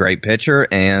great pitcher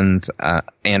and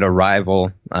a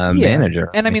rival manager.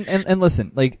 And I mean, and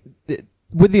listen, like,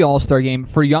 with the All-Star Game,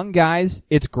 for young guys,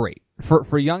 it's great.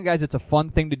 For young guys, it's a fun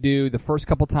thing to do. The first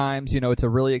couple times, it's a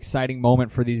really exciting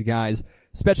moment for these guys,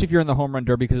 especially if you're in the home run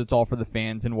derby because it's all for the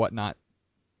fans and whatnot.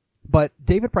 But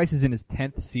David Price is in his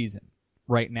 10th season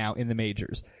right now in the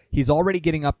majors. He's already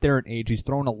getting up there in age. He's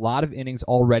thrown a lot of innings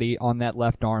already on that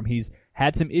left arm. He's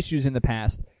had some issues in the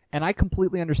past. And I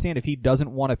completely understand if he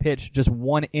doesn't want to pitch just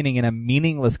one inning in a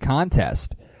meaningless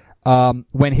contest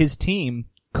when his team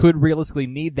could realistically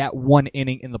need that one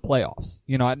inning in the playoffs.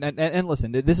 And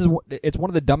listen, it's one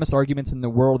of the dumbest arguments in the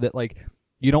world that, like,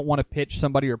 you don't want to pitch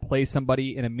somebody or play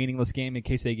somebody in a meaningless game in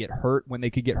case they get hurt when they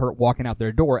could get hurt walking out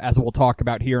their door, as we'll talk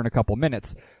about here in a couple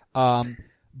minutes.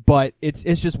 But it's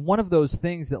just one of those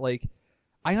things that, like,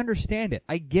 I understand it.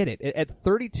 I get it. At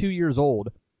 32 years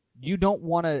old, you don't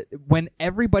want to, when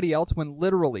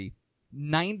literally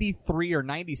 93 or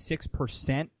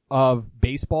 96% of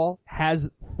baseball has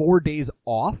 4 days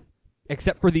off,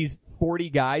 except for these 40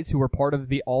 guys who are part of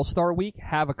the All-Star Week,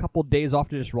 have a couple days off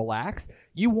to just relax.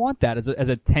 You want that as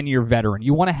a 10-year veteran.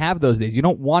 You want to have those days. You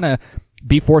don't want to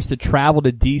be forced to travel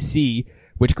to D.C.,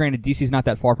 which, granted, D.C. is not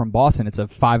that far from Boston. It's a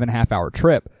 5.5-hour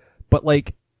trip. But,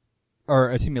 like,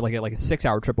 or excuse me, like a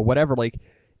 6-hour trip or whatever, like,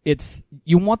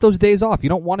 you want those days off. You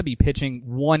don't want to be pitching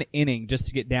one inning just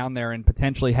to get down there and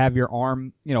potentially have your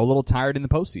arm, a little tired in the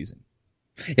postseason.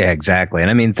 Yeah, exactly. And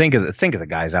I mean, think of the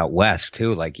guys out west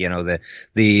too, like,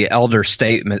 the elder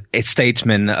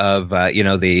statesmen of,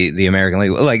 the American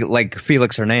League, like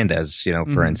Felix Hernandez,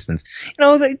 for instance,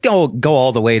 they go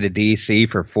all the way to DC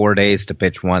for 4 days to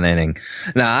pitch one inning.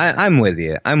 Now, I'm with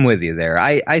you. There.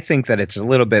 I think that it's a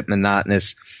little bit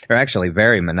monotonous, or actually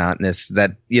very monotonous,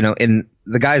 that, in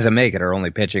the guys that make it are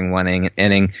only pitching one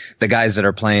inning. The guys that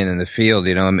are playing in the field,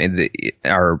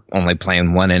 are only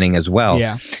playing one inning as well.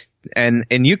 Yeah. And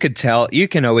you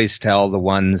can always tell the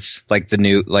ones like the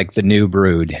new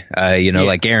brood,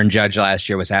 like Aaron Judge last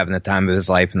year was having the time of his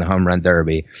life in the home run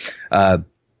derby.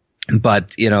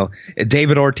 But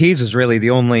David Ortiz is really the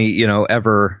only,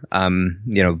 ever,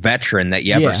 veteran that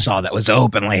you ever saw that was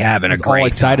openly having a great all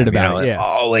excited time, about it. Yeah.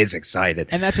 Always excited.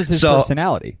 And that's just his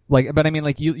personality. Like, but I mean,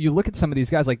 like, you look at some of these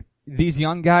guys, like these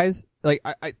young guys, like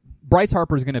Bryce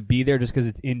Harper is going to be there just because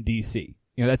it's in DC.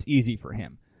 That's easy for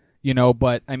him.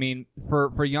 But I mean,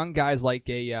 for young guys like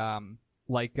Ronald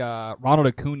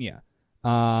Acuna,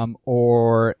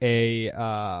 or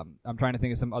I'm trying to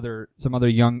think of some other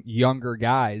younger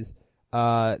guys,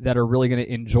 that are really going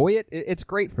to enjoy it. It's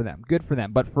great for them. Good for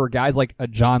them. But for guys like a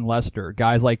John Lester,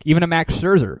 guys like even a Max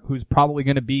Scherzer, who's probably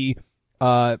going to be,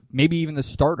 maybe even the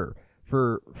starter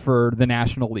for the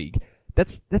National League.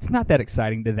 That's not that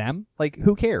exciting to them. Like,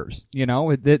 who cares?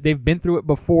 They've been through it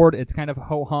before. It's kind of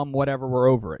ho hum, whatever. We're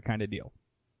over it, kind of deal.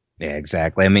 Yeah,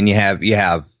 exactly. I mean, you have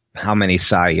how many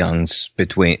Cy Youngs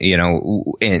between,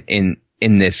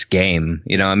 in this game,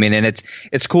 I mean, and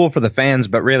it's cool for the fans,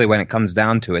 but really when it comes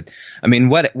down to it, I mean,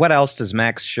 what else does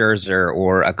Max Scherzer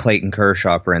or a Clayton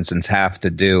Kershaw, for instance, have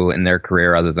to do in their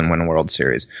career other than win a World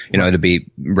Series, to be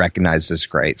recognized as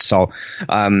great? So,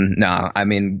 no, I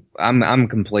mean, I'm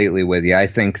completely with you. I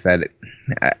think that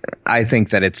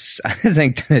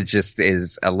it just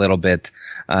is a little bit,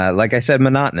 like I said,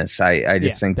 monotonous. I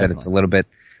just think that it's a little bit,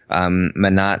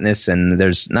 monotonous, and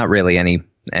there's not really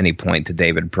any point to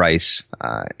David Price,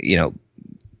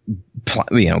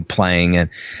 playing, and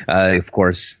of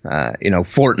course,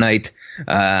 Fortnite.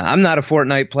 I'm not a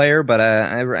Fortnite player, but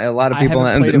a lot of people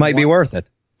it might be worth it.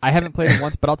 I haven't played it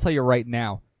once, but I'll tell you right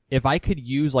now, if I could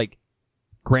use like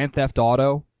Grand Theft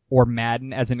Auto or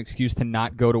Madden as an excuse to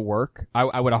not go to work,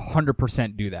 I would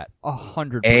 100% do that.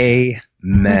 100%.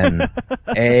 Amen.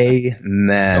 Amen.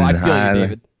 So I feel you,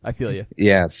 David. I feel you.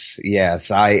 Yes,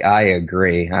 I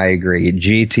agree.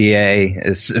 GTA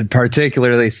is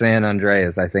particularly San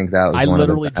Andreas. I think that was. I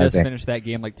literally just finished that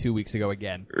game like 2 weeks ago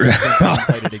again. I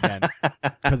played it again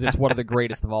because it's one of the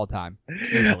greatest of all time.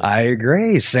 Easily. I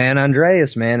agree. San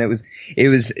Andreas, man,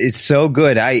 it's so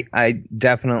good. I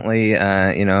definitely,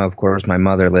 of course, my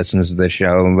mother listens to the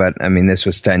show, but I mean, this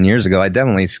was 10 years ago. I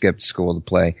definitely skipped school to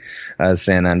play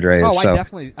San Andreas. Oh, so. I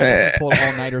definitely pulled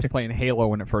all-nighters playing Halo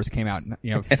when it first came out.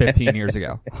 15 years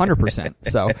ago, 100%.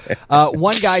 So,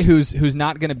 one guy who's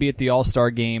not going to be at the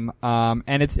All-Star game,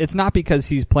 and it's not because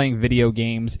he's playing video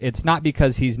games. It's not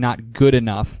because he's not good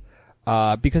enough.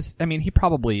 Because I mean, he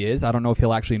probably is. I don't know if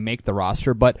he'll actually make the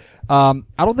roster, but I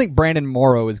don't think Brandon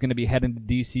Morrow is going to be heading to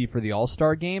DC for the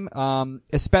All-Star game.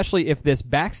 Especially if this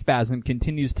back spasm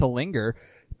continues to linger.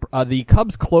 The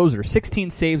Cubs closer,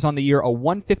 16 saves on the year, a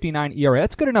 1.59 ERA.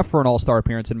 That's good enough for an All-Star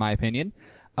appearance, in my opinion.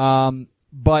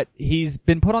 But he's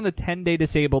been put on the 10-day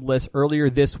disabled list earlier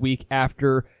this week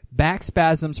after back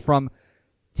spasms from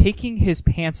taking his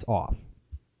pants off.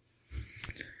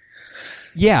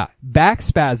 Yeah, back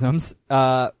spasms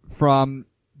from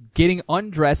getting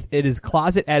undressed at his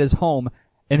closet at his home.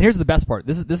 And here's the best part.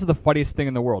 This is the funniest thing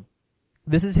in the world.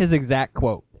 This is his exact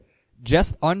quote.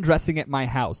 Just undressing at my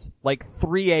house, like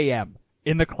 3 a.m.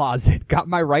 in the closet. Got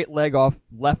my right leg off,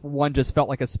 left one just felt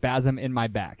like a spasm in my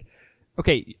back.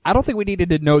 Okay, I don't think we needed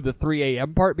to know the 3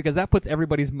 a.m. part because that puts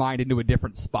everybody's mind into a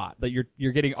different spot. That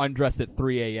you're getting undressed at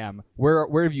 3 a.m.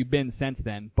 Where have you been since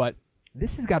then? But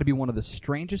this has got to be one of the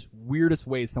strangest, weirdest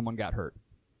ways someone got hurt.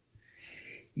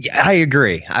 Yeah, I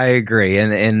agree.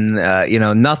 And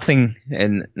nothing,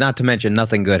 and not to mention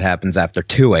nothing good happens after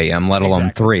 2 a.m., let alone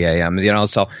 3 a.m.,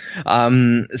 so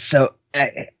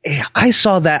I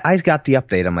saw that. I got the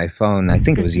update on my phone. I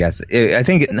think it was yesterday. I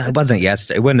think it wasn't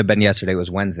yesterday. It wouldn't have been yesterday. It was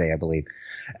Wednesday, I believe.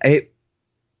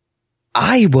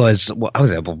 I was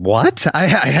like, what? I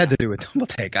had to do a double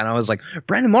take, and I was like,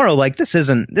 Brandon Morrow, like this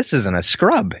isn't a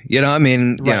scrub. I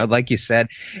mean, right. Like you said,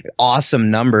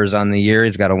 awesome numbers on the year.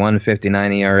 He's got a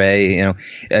 1.59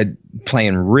 ERA.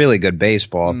 Playing really good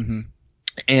baseball. Mm-hmm.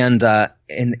 And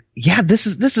yeah, this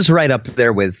is right up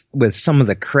there with some of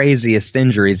the craziest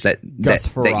injuries that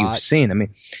you've seen. I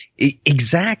mean,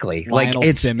 exactly. Lionel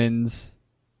Simmons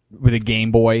with a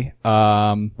Game Boy.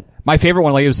 My favorite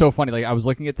one, like, it was so funny. Like, I was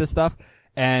looking at this stuff,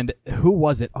 and who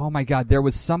was it? Oh my God, there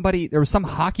was some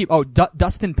hockey. Oh,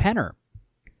 Dustin Penner.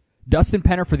 Dustin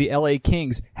Penner for the LA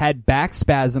Kings had back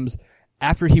spasms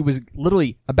after he was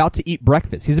literally about to eat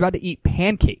breakfast. He's about to eat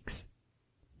pancakes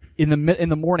in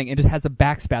the morning and just has a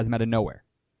back spasm out of nowhere.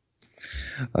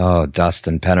 Oh,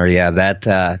 Dustin Penner, yeah, that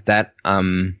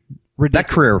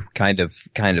career kind of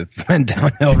went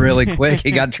downhill really quick. He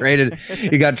got traded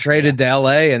to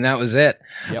LA, and that was it.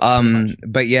 Yep,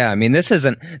 but yeah, I mean, this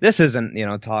isn't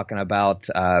talking about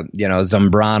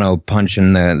Zambrano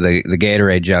punching the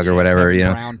Gatorade jug or whatever,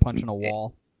 Brown punching a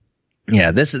wall.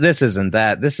 Yeah, this isn't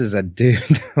that. This is a dude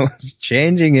that was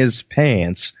changing his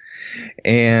pants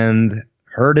and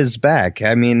hurt his back.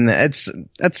 I mean, that's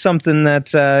something that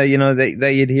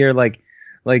that you'd hear like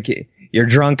your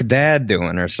drunk dad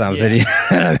doing or something.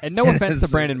 Yeah. And no offense to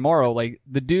Brandon Morrow, like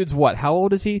the dude's what? How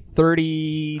old is he?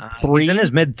 33. He's in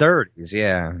his mid-30s.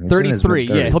 Yeah, 33.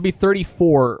 Yeah, he'll be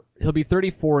 34. He'll be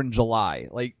 34 in July.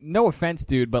 Like, no offense,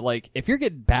 dude, but like if you're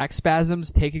getting back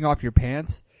spasms taking off your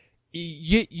pants,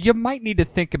 you might need to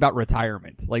think about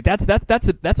retirement. Like that's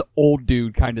old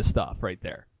dude kind of stuff right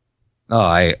there.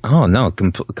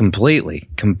 Completely,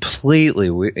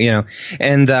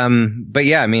 and but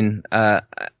yeah, I mean,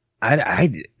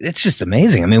 it's just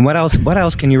amazing. I mean, what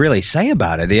else can you really say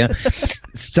about it?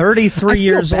 33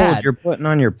 years old, you're putting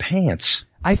on your pants.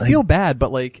 I feel bad,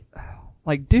 but like,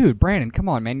 Like, dude, Brandon, come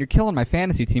on, man. You're killing my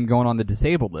fantasy team going on the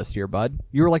disabled list here, bud.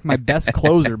 You were like my best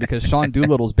closer because Sean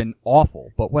Doolittle's been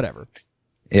awful, but whatever.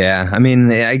 Yeah, I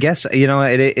mean, I guess,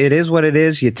 it is what it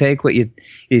is. You take what you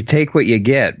take what you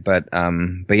get. But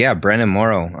yeah, Brennan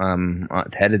Morrow,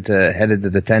 headed to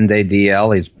the 10-day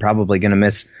DL. He's probably going to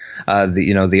miss,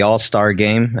 the All-Star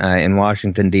game, in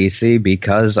Washington, D.C.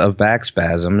 because of back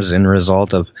spasms in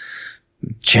result of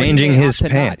changing his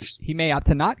pants. He may opt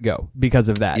to not go because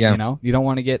of that. Yeah. You don't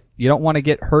want to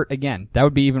get hurt again. That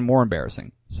would be even more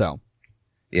embarrassing. So,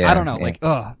 yeah, I don't know. yeah. Like,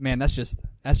 oh man, that's just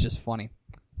funny.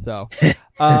 So,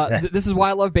 this is why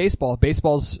I love baseball.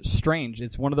 Baseball's strange.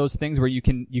 It's one of those things where you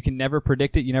can never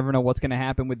predict it. You never know what's going to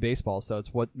happen with baseball. So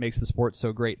it's what makes the sport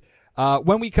so great.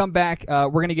 When we come back, we're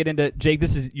going to get into, Jake,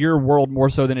 this is your world more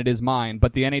so than it is mine,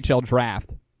 but the NHL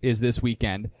draft is this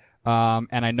weekend.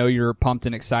 And I know you're pumped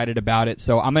and excited about it.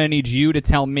 So I'm going to need you to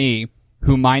tell me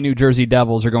who my New Jersey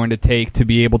Devils are going to take to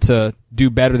be able to do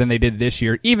better than they did this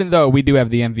year, even though we do have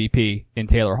the MVP in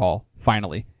Taylor Hall,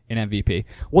 finally. In MVP.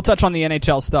 We'll touch on the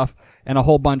NHL stuff and a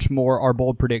whole bunch more, our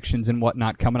bold predictions and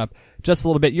whatnot coming up just a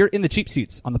little bit. You're in the cheap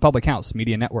seats on the Public House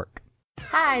Media Network.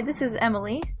 Hi, this is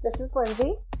Emily. This is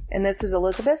Lindsay. And this is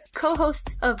Elizabeth,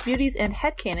 co-hosts of Beauties and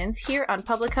Headcanons here on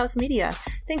Public House Media.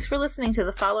 Thanks for listening to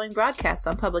the following broadcast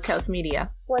on Public House Media.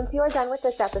 Once you are done with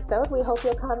this episode, we hope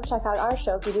you'll come check out our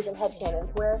show, Beauties and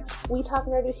Headcanons, where we talk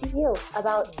nerdy to you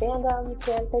about fandoms,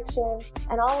 fan fiction,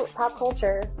 and all pop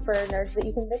culture for nerds that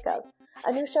you can think of.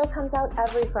 A new show comes out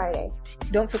every Friday.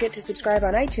 Don't forget to subscribe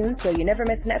on iTunes so you never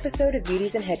miss an episode of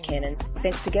Beauties and Headcanons.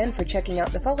 Thanks again for checking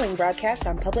out the following broadcast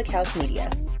on Public House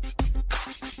Media.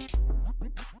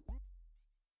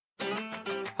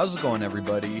 How's it going,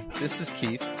 everybody? This is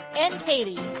Keith. And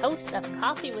Katie, hosts of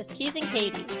Coffee with Keith and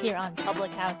Katie, here on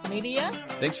Public House Media.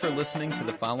 Thanks for listening to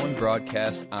the following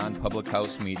broadcast on Public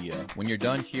House Media. When you're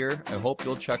done here, I hope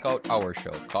you'll check out our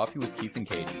show, Coffee with Keith and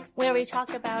Katie, where we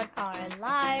talk about our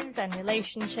lives and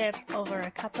relationships over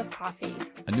a cup of coffee.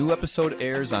 A new episode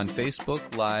airs on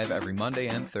Facebook Live every Monday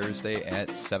and Thursday at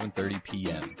 7:30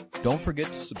 p.m. Don't forget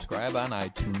to subscribe on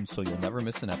iTunes so you'll never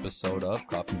miss an episode of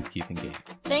Coffee with Keith and Katie.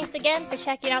 Thanks again for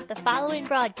checking out the following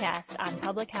broadcast on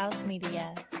Public House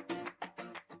Media.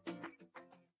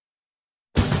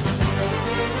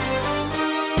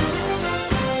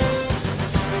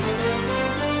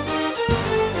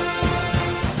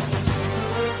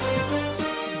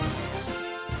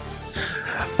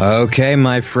 Okay,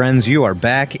 my friends, you are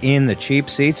back in the cheap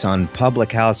seats on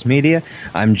Public House Media.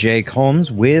 I'm Jake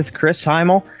Holmes with Chris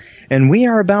Heimall, and we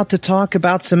are about to talk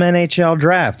about some NHL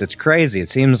draft. It's crazy. It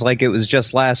seems like it was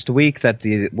just last week that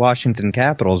the Washington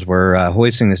Capitals were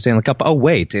hoisting the Stanley Cup. Oh,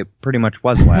 wait, it pretty much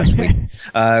was last week.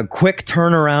 Quick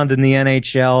turnaround in the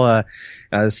NHL.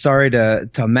 Sorry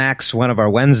to Max, one of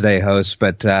our Wednesday hosts,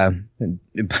 but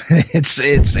it's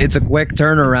a quick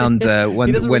turnaround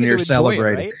when you're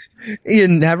celebrating. It, right? You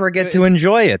never get to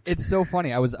enjoy it. It's so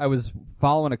funny. I was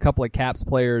following a couple of Caps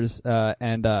players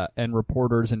and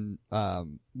reporters and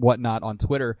whatnot on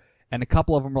Twitter, and a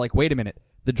couple of them were like, "Wait a minute,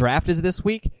 the draft is this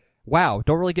week? Wow,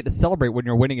 don't really get to celebrate when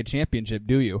you're winning a championship,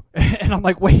 do you?" And I'm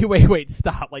like, wait,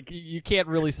 stop! Like you can't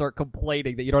really start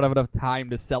complaining that you don't have enough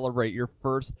time to celebrate your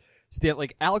first. Still,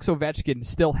 like, Alex Ovechkin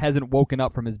still hasn't woken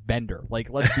up from his bender. Like,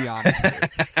 let's be honest here.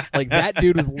 Like, that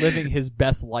dude is living his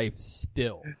best life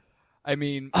still. I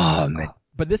mean, man.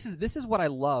 But this is what I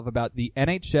love about the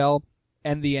NHL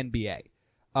and the NBA.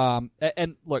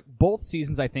 And look, both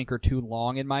seasons I think are too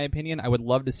long in my opinion. I would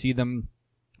love to see them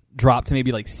drop to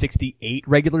maybe like 68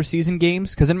 regular season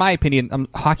games, because in my opinion,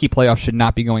 hockey playoffs should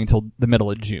not be going until the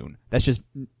middle of June. That's just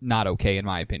not okay in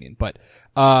my opinion. But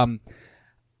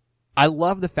I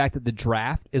love the fact that the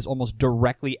draft is almost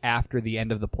directly after the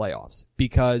end of the playoffs,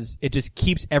 because it just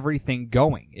keeps everything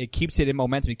going. It keeps it in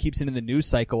momentum. It keeps it in the news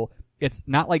cycle. It's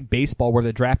not like baseball where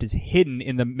the draft is hidden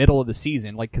in the middle of the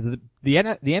season, like, because the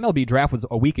MLB draft was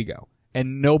a week ago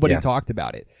and nobody talked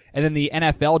about it. And then the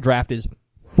NFL draft is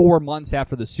 4 months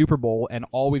after the Super Bowl, and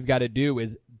all we've got to do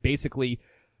is basically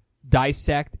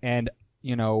dissect and,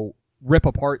 rip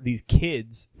apart these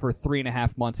kids for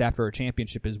 3.5 months after a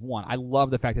championship is won. I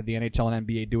love the fact that the NHL and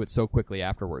NBA do it so quickly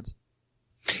afterwards.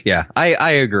 Yeah,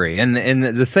 I agree. And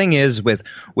the thing is with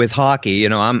hockey,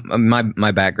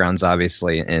 my background's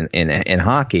obviously in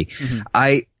hockey. Mm-hmm.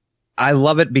 I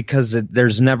love it because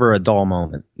there's never a dull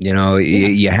moment.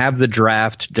 You have the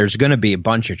draft. There's going to be a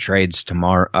bunch of trades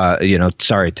tonight.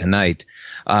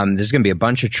 There's going to be a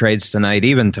bunch of trades tonight,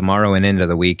 even tomorrow and into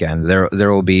the weekend. There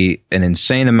will be an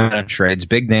insane amount of trades.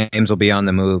 Big names will be on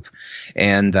the move,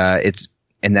 and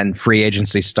then free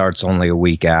agency starts only a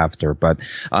week after. But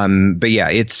yeah,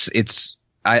 it's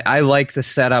I like the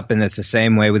setup, and it's the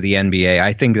same way with the NBA.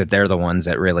 I think that they're the ones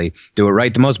that really do it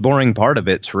right. The most boring part of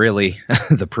it's really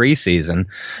the preseason.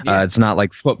 Yeah. It's not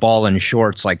like football in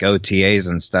shorts like OTAs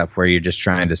and stuff where you're just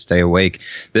trying to stay awake.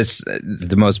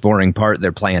 The most boring part,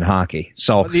 they're playing hockey.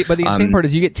 So, but the insane part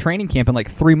is you get training camp in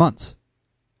like 3 months.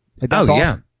 Like, that's awesome.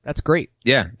 Yeah. That's great.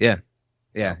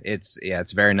 Yeah,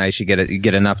 it's very nice. You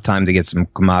get enough time to get some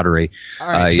camaraderie. All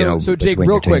right, so Jake,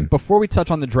 real quick before we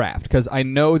touch on the draft, because I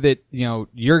know that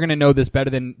you're going to know this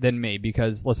better than me.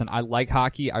 Because listen, I like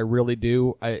hockey, I really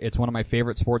do. It's one of my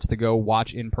favorite sports to go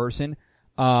watch in person.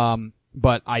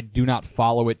 But I do not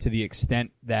follow it to the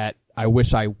extent that I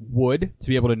wish I would to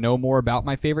be able to know more about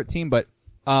my favorite team. But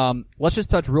let's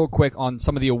just touch real quick on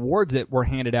some of the awards that were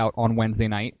handed out on Wednesday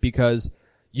night, because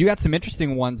you got some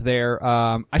interesting ones there.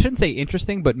 I shouldn't say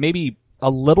interesting, but maybe a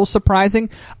little surprising.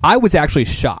 I was actually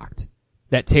shocked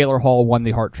that Taylor Hall won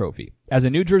the Hart Trophy. As a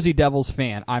New Jersey Devils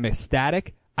fan, I'm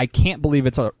ecstatic. I can't believe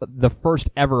it's the first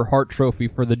ever Hart Trophy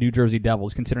for the New Jersey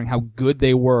Devils, considering how good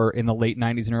they were in the late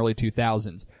 90s and early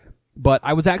 2000s. But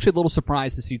I was actually a little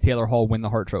surprised to see Taylor Hall win the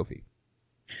Hart Trophy.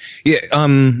 Yeah,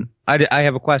 I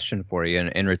have a question for you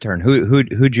in return.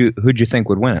 Who'd you think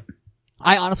would win it?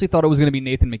 I honestly thought it was going to be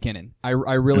Nathan MacKinnon. I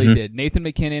really did. Nathan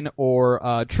MacKinnon,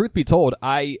 or truth be told,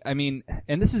 I mean,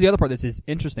 and this is the other part that's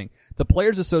interesting. The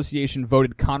Players Association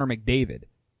voted Connor McDavid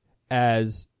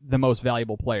as the most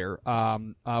valuable player.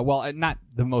 Well, not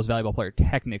the most valuable player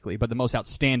technically, but the most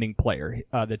outstanding player.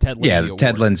 The Ted Lindsay Award.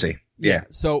 Ted Lindsay. Yeah.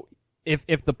 So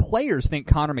if the players think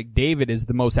Connor McDavid is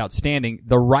the most outstanding,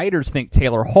 the writers think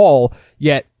Taylor Hall.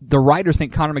 Yet the writers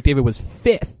think Connor McDavid was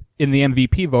 5th in the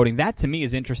MVP voting. That to me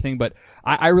is interesting, but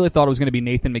I really thought it was going to be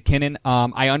Nathan MacKinnon.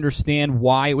 I understand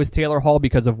why it was Taylor Hall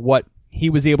because of what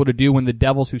he was able to do when the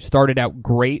Devils, who started out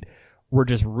great, were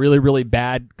just really, really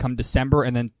bad come December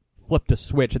and then flipped a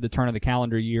switch at the turn of the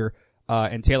calendar year.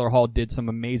 And Taylor Hall did some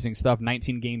amazing stuff,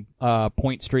 19-game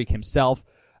point streak himself.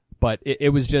 But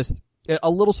it was just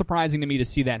a little surprising to me to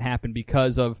see that happen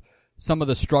because of some of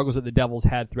the struggles that the Devils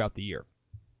had throughout the year.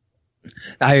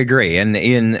 I agree,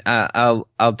 and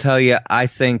I'll tell you, I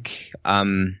think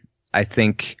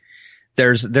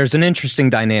there's an interesting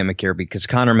dynamic here because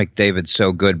Connor McDavid's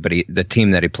so good, but the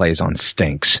team that he plays on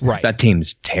stinks. Right. That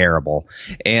team's terrible.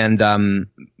 And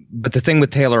but the thing with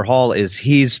Taylor Hall is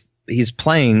he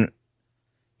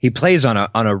plays on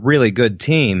a really good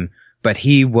team, but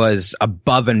he was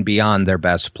above and beyond their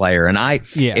best player. And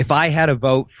if I had a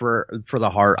vote for the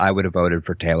Hart, I would have voted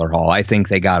for Taylor Hall. I think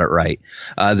they got it right.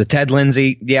 The Ted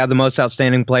Lindsay, the most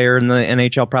outstanding player in the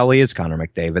NHL probably is Connor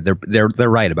McDavid. They're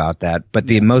right about that. But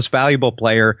the most valuable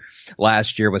player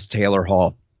last year was Taylor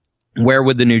Hall. Where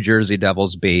would the New Jersey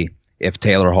Devils be if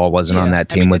Taylor Hall wasn't on that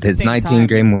team with his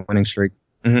 19-game winning streak?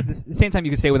 Mm-hmm. The same time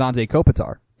you could say with Anze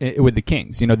Kopitar with the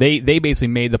Kings. They basically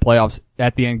made the playoffs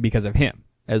at the end because of him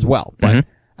as well. But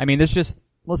I mean, it's just,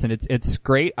 listen, it's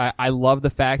great. I love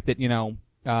the fact that,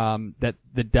 that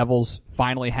the Devils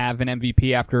finally have an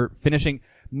MVP after finishing.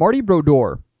 Marty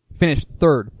Brodeur finished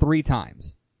 3rd 3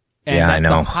 times. And that's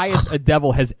the highest a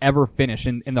Devil has ever finished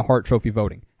in the Hart Trophy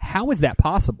voting. How is that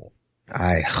possible?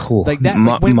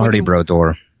 Marty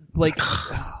Brodeur.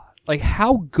 Like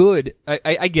how good,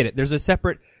 I get it. There's a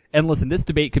separate, and listen, this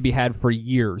debate could be had for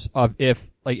years of if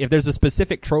there's a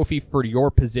specific trophy for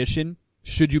your position,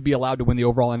 should you be allowed to win the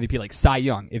overall MVP? Like Cy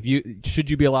Young,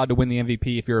 should you be allowed to win the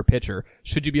MVP if you're a pitcher?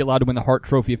 Should you be allowed to win the Hart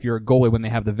Trophy if you're a goalie when they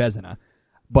have the Vezina?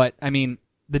 But I mean,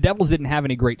 the Devils didn't have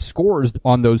any great scorers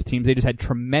on those teams. They just had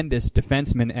tremendous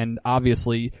defensemen, and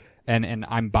obviously, and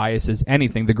I'm biased as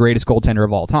anything, the greatest goaltender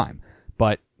of all time.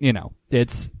 But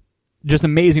it's just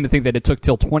amazing to think that it took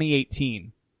till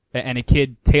 2018 and a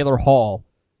kid, Taylor Hall,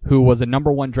 who was a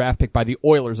number 1 draft pick by the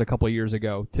Oilers a couple of years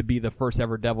ago, to be the first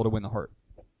ever Devil to win the Hart.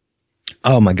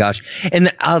 Oh my gosh.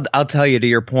 And I'll tell you, to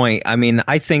your point, I mean,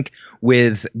 I think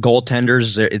with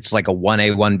goaltenders, it's like a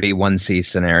 1A, 1B, 1C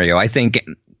scenario. I think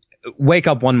wake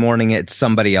up one morning, it's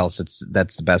somebody else.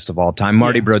 That's the best of all time.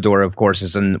 Marty Brodeur, of course,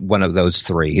 is in one of those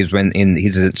 3. He's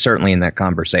certainly in that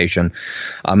conversation.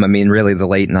 I mean, really the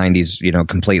late 90s,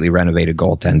 completely renovated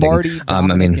goaltending. Marty,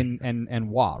 Dominic, and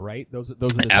Waugh, right? Those are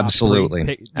the absolutely.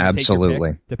 Top 3.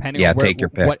 Absolutely. Depending on take your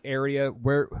pick. What area,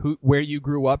 where you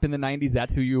grew up in the 90s,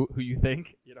 that's who you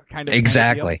think, kind of.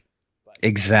 Exactly.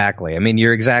 Exactly. I mean,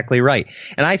 you're exactly right.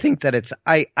 And I think that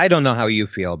I don't know how you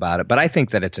feel about it, but I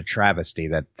think that it's a travesty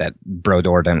that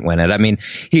Brodeur didn't win it. I mean,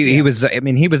 he was,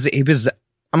 in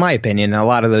my opinion, a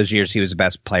lot of those years, he was the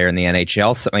best player in the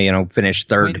NHL, finished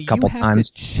 3rd a couple times. You have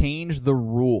to change the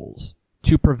rules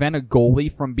to prevent a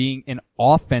goalie from being an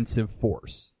offensive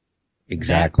force.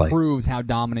 Exactly. That proves how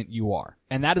dominant you are.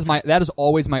 And that is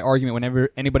always my argument whenever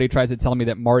anybody tries to tell me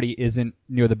that Marty isn't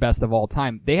the best of all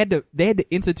time. They had to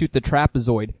institute the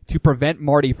trapezoid to prevent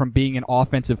Marty from being an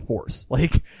offensive force.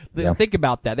 Like, think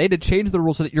about that. They had to change the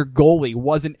rules so that your goalie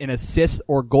wasn't an assist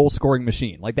or goal scoring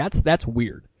machine. Like, that's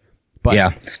weird.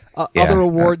 But other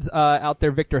awards out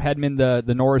there, Victor Hedman,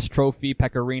 the Norris Trophy,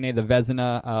 Pecorine, the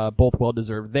Vezina, both well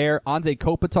deserved there. Anze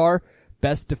Kopitar,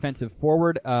 best defensive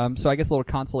forward. So I guess a little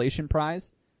consolation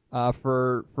prize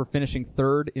for finishing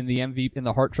third in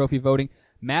the Hart Trophy voting.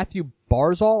 Matthew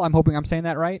Barzal, I'm hoping I'm saying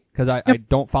that right because I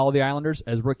don't follow the Islanders,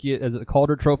 as rookie as the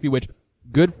Calder Trophy, which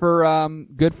good for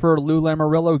Lou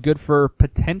Lamoriello, good for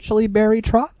potentially Barry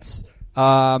Trotz.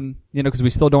 Because we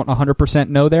still don't 100%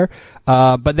 know there.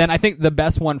 But then I think the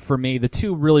best one for me, the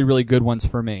two really, really good ones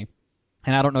for me,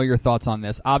 and I don't know your thoughts on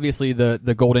this. Obviously,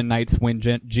 the Golden Knights win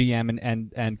GM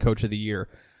and Coach of the Year,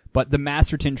 but the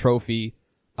Masterton Trophy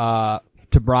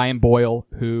to Brian Boyle,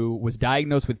 who was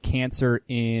diagnosed with cancer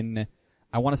in,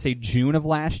 I want to say, June of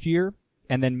last year,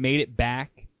 and then made it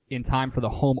back in time for the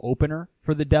home opener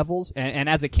for the Devils. And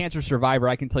as a cancer survivor,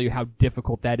 I can tell you how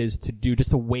difficult that is to do,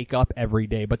 just to wake up every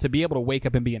day. But to be able to wake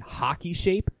up and be in hockey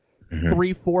shape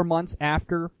 3-4 months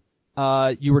after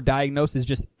you were diagnosed is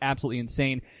just absolutely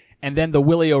insane. And then the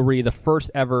Willie O'Ree, the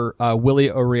first ever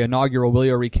inaugural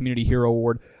Willie O'Ree Community Hero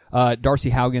Award.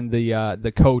 Darcy Haugen,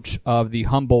 the coach of the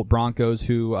Humboldt Broncos,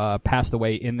 who passed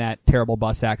away in that terrible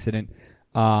bus accident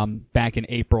back in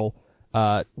April.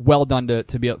 Well done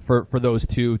to be for those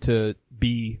two to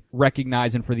be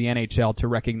recognized, and for the NHL to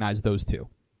recognize those two.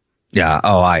 Yeah.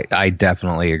 Oh, I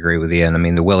definitely agree with you. And I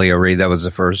mean, the Willie O'Ree, that was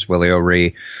the first Willie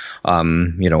O'Ree,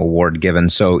 award given.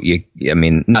 So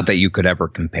not that you could ever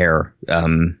compare,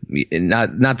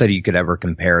 not that you could ever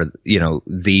compare,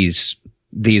 these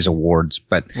awards,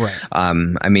 but, right.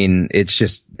 I mean, it's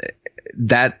just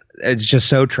that, it's just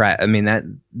so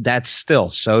that's still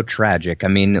so tragic. I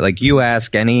mean, like, you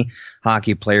ask any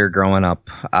hockey player growing up,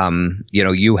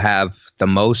 you have the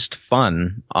most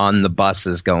fun on the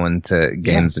buses going to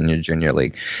games in your junior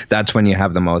league. That's when you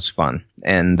have the most fun.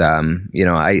 And,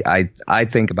 I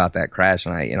think about that crash,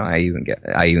 and I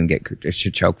even get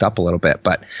choked up a little bit,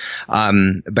 but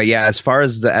yeah, as far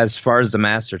as the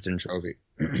Masterton Trophy,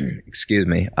 excuse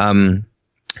me,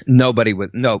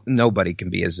 nobody can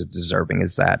be as deserving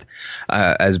as that,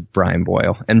 as Brian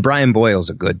Boyle. And Brian Boyle's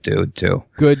a good dude too.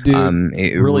 Good dude.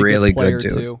 Really good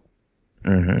dude. Too.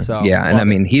 Mm-hmm. So, yeah, and I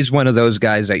mean, he's one of those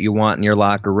guys that you want in your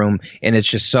locker room, and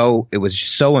it was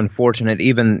so unfortunate,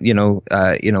 even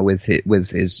with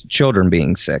his children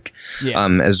being sick,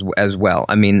 as well.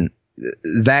 I mean,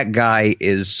 that guy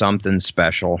is something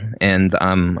special, and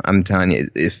I'm telling you,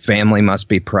 his family must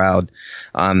be proud.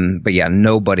 But yeah,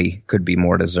 nobody could be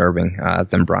more deserving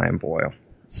than Brian Boyle.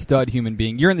 Stud human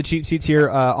being. You're in the cheap seats here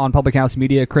on Public House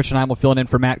Media. Christian Heimall filling in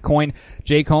for Matt Coyne.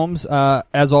 Jake Holmes,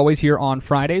 as always, here on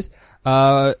Fridays.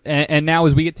 And now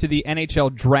as we get to the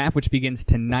NHL draft, which begins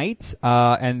tonight,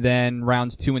 and then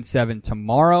rounds 2 and 7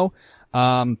 tomorrow.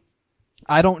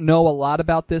 I don't know a lot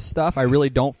about this stuff. I really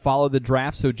don't follow the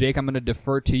draft. So Jake, I'm going to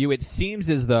defer to you. It seems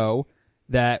as though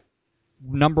that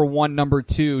number 1, number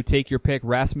 2, take your pick,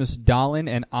 Rasmus Dahlin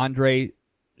and Andrei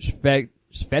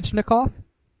Svechnikov.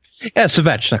 Yeah,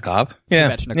 Svechnikov.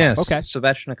 Yeah, Svechnikov. Yes, okay.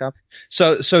 Svechnikov.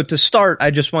 So to start, I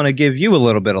just want to give you a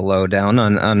little bit of lowdown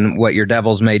on what your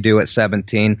Devils may do at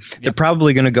 17. Yep. They're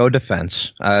probably going to go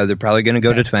defense.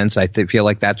 Defense. I feel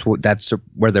like that's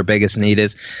where their biggest need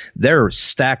is. They're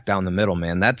stacked down the middle,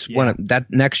 man. That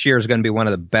next year is going to be one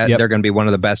of the best. Yep. They're going to be one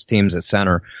of the best teams at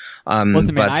center.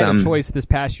 Listen, man, I had a choice this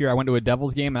past year. I went to a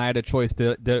Devils game, and I had a choice.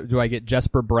 Do I get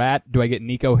Jesper Bratt? Do I get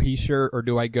Nico Hischier? Or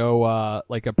do I go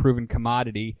like a proven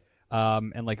commodity?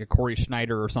 And like a Corey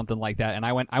Schneider or something like that. And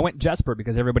I went Jesper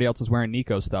because everybody else was wearing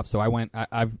Nico stuff. So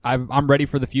I'm ready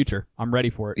for the future. I'm ready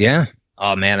for it. Yeah.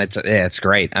 Oh man, it's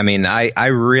great. I mean, I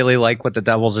really like what the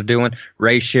Devils are doing.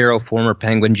 Ray Shero, former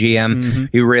Penguin GM,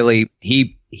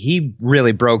 he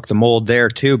really broke the mold there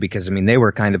too, because I mean, they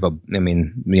were kind of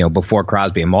before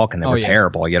Crosby and Malkin, they were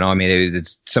terrible. I mean,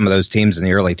 some of those teams in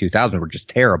the early 2000s were just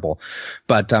terrible.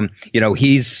 But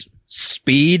he's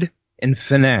speed and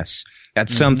finesse.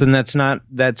 That's something that's not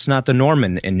the norm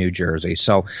in New Jersey.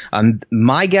 So,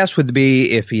 my guess would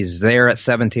be, if he's there at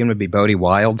 17, would be Bodie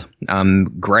Wild.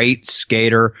 Great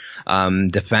skater,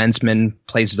 defenseman,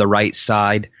 plays the right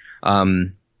side.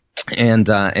 And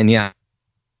yeah.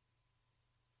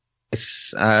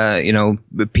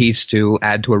 Piece to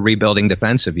add to a rebuilding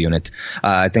defensive unit.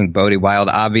 I think Bodie Wild,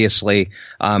 obviously,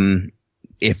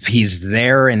 if he's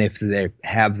there and if they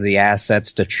have the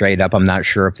assets to trade up, I'm not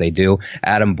sure if they do.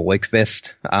 Adam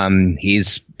Boykvist,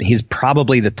 he's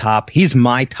probably he's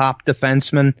my top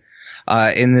defenseman,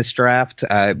 in this draft.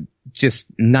 Just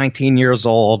 19 years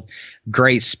old,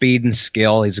 great speed and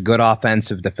skill. He's a good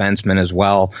offensive defenseman as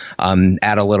well.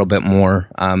 Add a little bit more,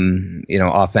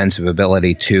 offensive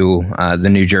ability to, the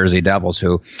New Jersey Devils,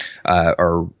 who,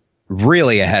 are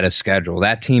really ahead of schedule.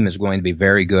 That team is going to be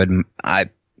very good.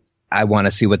 I want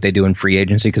to see what they do in free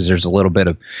agency because there's a little bit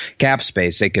of cap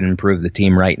space. They can improve the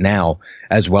team right now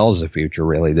as well as the future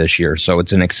really this year. So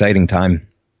it's an exciting time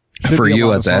for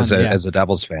you as a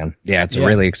Devils fan. Yeah, it's a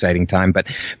really exciting time. But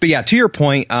yeah, to your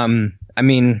point,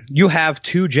 you have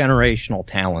 2 generational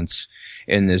talents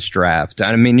in this draft.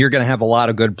 I mean, you're going to have a lot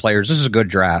of good players. This is a good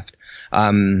draft.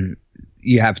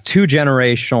 You have 2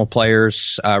 generational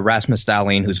players, Rasmus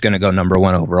Dahlin, who's going to go number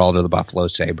 1 overall to the Buffalo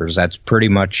Sabres. That's pretty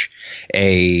much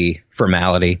a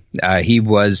formality. He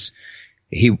was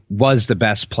the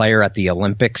best player at the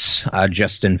Olympics,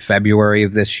 just in February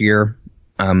of this year.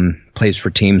 Plays for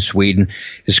Team Sweden.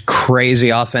 His crazy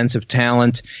offensive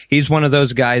talent. He's one of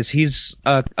those guys. He's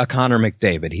a Connor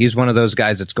McDavid. He's one of those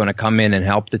guys that's going to come in and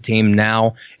help the team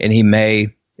now. And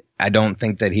I don't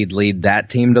think that he'd lead that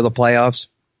team to the playoffs.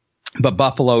 But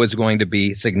Buffalo is going to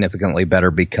be significantly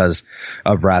better because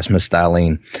of Rasmus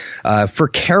Dahlin. For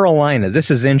Carolina,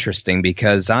 this is interesting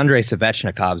because Andrei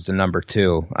Svechnikov is the number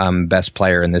 2 best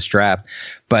player in this draft.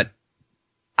 But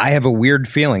I have a weird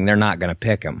feeling they're not going to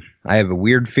pick him. I have a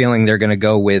weird feeling they're going to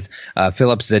go with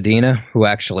Filip Zadina, who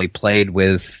actually played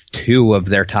with 2 of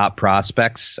their top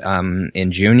prospects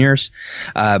in juniors.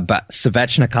 But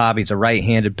Svechnikov, he's a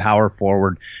right-handed power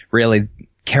forward. Really,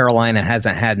 Carolina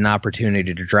hasn't had an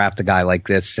opportunity to draft a guy like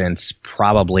this since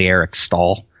probably Eric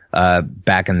Stahl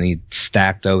back in the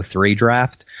stacked 03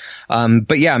 draft.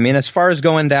 But yeah, I mean, as far as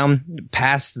going down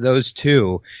past those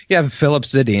 2, you have Filip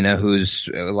Zadina, who's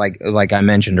like I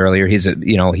mentioned earlier,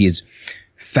 he's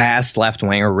fast left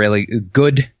winger, really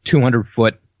good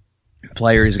 200-foot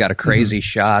player. He's got a crazy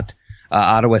shot.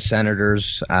 Ottawa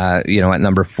Senators, at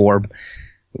number 4.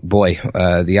 Boy,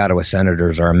 the Ottawa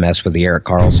Senators are a mess with the Erik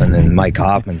Karlsson and Mike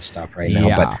Hoffman stuff right now.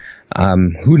 Yeah. But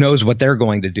who knows what they're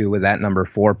going to do with that number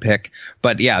 4 pick.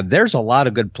 But yeah, there's a lot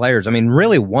of good players. I mean,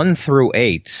 really 1 through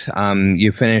 8.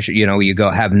 You finish, you go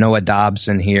have Noah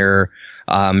Dobson here,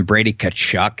 Brady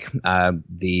Tkachuk,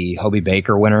 the Hobey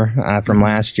Baker winner from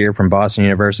last year from Boston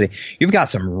University. You've got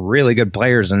some really good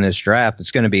players in this draft.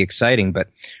 It's going to be exciting. But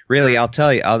really, I'll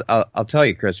tell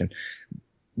you, Christian,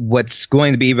 what's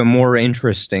going to be even more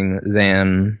interesting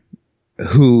than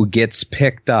who gets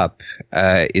picked up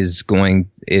it's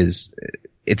going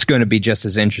to be just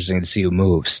as interesting to see who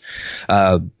moves.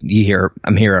 I'm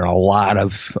hearing a lot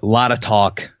of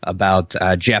talk about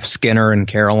Jeff Skinner in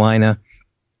Carolina,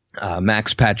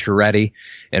 Max Pacioretty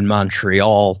in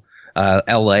Montreal.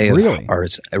 LA are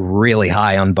really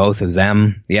high on both of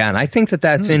them. Yeah, and I think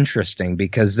that's interesting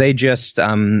because they just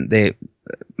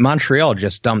Montreal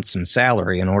just dumped some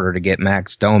salary in order to get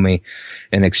Max Domi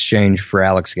in exchange for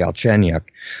Alex Galchenyuk.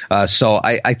 So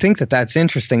I think that's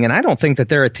interesting, and I don't think that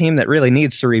they're a team that really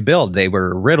needs to rebuild. They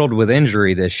were riddled with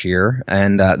injury this year,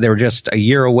 and they were just a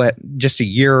year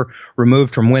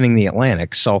removed from winning the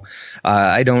Atlantic. So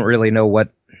I don't really know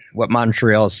what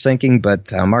Montreal is thinking,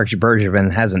 but Mark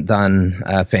Bergevin hasn't done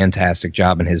a fantastic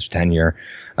job in his tenure,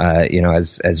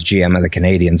 as GM of the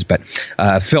Canadiens. But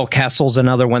Phil Kessel's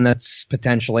another one that's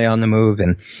potentially on the move,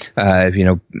 and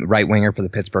right winger for the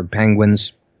Pittsburgh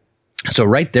Penguins. So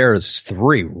right there is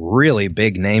 3 really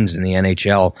big names in the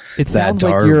NHL that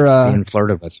are being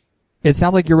flirted with. It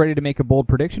sounds like you're ready to make a bold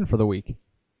prediction for the week.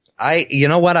 I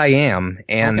am,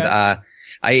 and okay.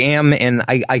 I am, and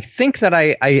I think that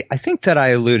I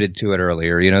alluded to it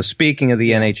earlier. Speaking of the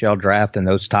NHL draft and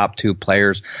those top 2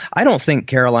 players, I don't think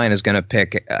Carolina is going to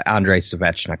pick Andrei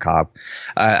Svechnikov.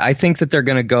 I think that they're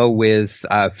going to go with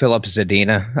Filip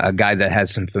Zadina, a guy that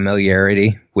has some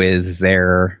familiarity with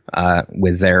their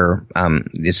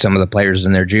some of the players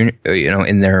in their junior,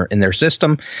 in their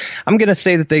system. I'm going to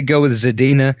say that they go with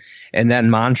Zadina, and then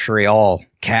Montreal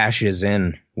cashes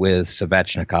in with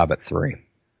Svechnikov at 3.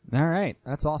 All right,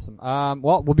 that's awesome.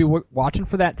 Well, we'll be watching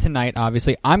for that tonight,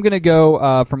 obviously. I'm going to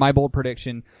go for my bold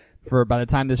prediction for by the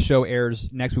time this show airs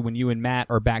next week when you and Matt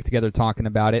are back together talking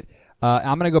about it.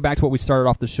 I'm going to go back to what we started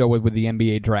off the show with the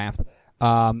NBA draft.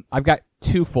 I've got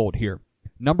twofold here.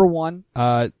 Number 1,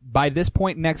 by this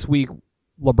point next week,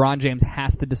 LeBron James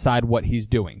has to decide what he's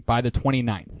doing by the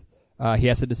 29th. He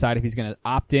has to decide if he's going to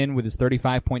opt in with his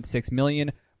 $35.6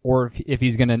 million or if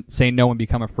he's going to say no and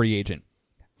become a free agent.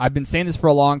 I've been saying this for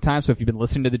a long time, so if you've been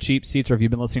listening to the cheap seats or if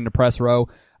you've been listening to Press Row,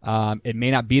 it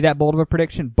may not be that bold of a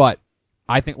prediction, but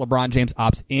I think LeBron James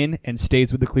opts in and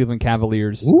stays with the Cleveland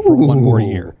Cavaliers for one more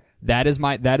year. That is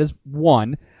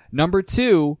one. Number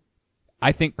two,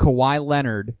 I think Kawhi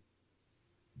Leonard,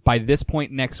 by this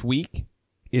point next week,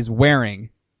 is wearing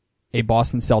a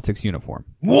Boston Celtics uniform.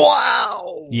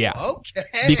 Wow. Yeah. Okay.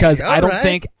 Because I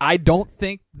don't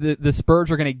think the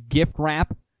Spurs are going to gift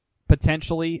wrap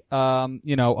potentially,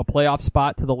 a playoff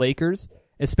spot to the Lakers,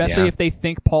 especially if they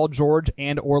think Paul George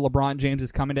and or LeBron James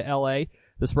is coming to LA.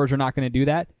 The Spurs are not going to do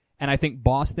that. And I think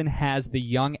Boston has the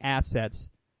young assets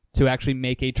to actually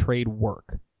make a trade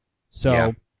work.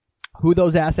 So who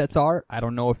those assets are, I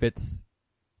don't know if it's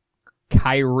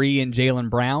Kyrie and Jaylen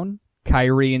Brown,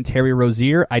 Kyrie and Terry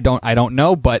Rozier. I don't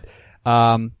know, but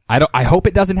I hope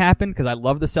it doesn't happen because I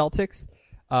love the Celtics.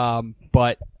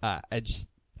 But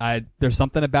there's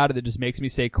something about it that just makes me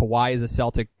say Kawhi is a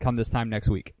Celtic come this time next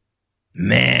week.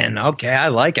 Man, okay, I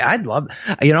like it.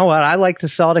 You know what? I like the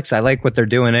Celtics. I like what they're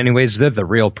doing anyways. They're the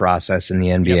real process in the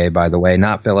NBA, by the way,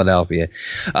 not Philadelphia.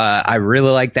 I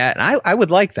really like that. And I would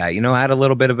like that, add a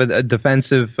little bit of a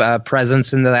defensive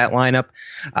presence into that lineup.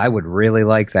 I would really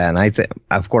like that. And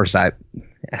of course,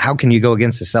 how can you go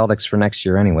against the Celtics for next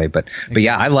year anyway? But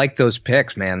yeah, I like those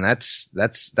picks, man. That's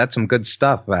some good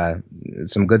stuff.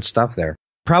 Some good stuff there.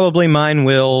 Probably mine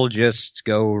will just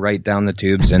go right down the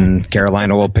tubes, and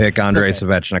Carolina will pick Andrei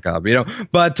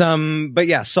Svechnikov, But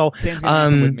yeah, so Sam's gonna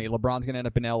end up with me. LeBron's gonna end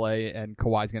up in LA, and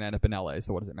Kawhi's gonna end up in LA.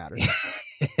 So what does it matter?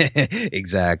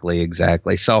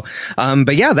 Exactly. So,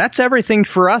 but yeah, that's everything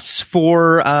for us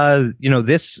for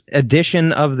this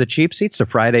edition of the Cheap Seats, the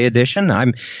Friday edition.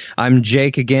 I'm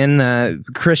Jake again,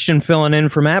 Christian filling in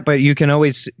for Matt, but you can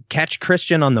always catch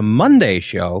Christian on the Monday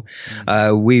show.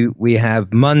 We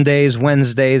have Mondays,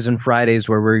 Wednesdays, and Fridays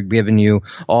where we're giving you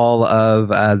all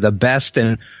of the best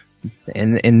and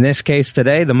in this case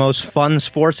today, the most fun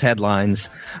sports headlines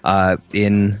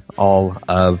in all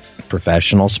of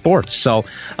professional sports. So,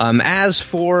 as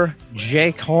for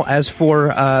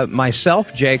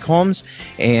myself, Jake Holmes,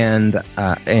 and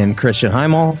Christian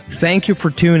Heimall, thank you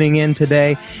for tuning in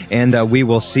today, and we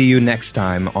will see you next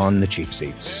time on the Cheap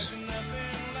Seats.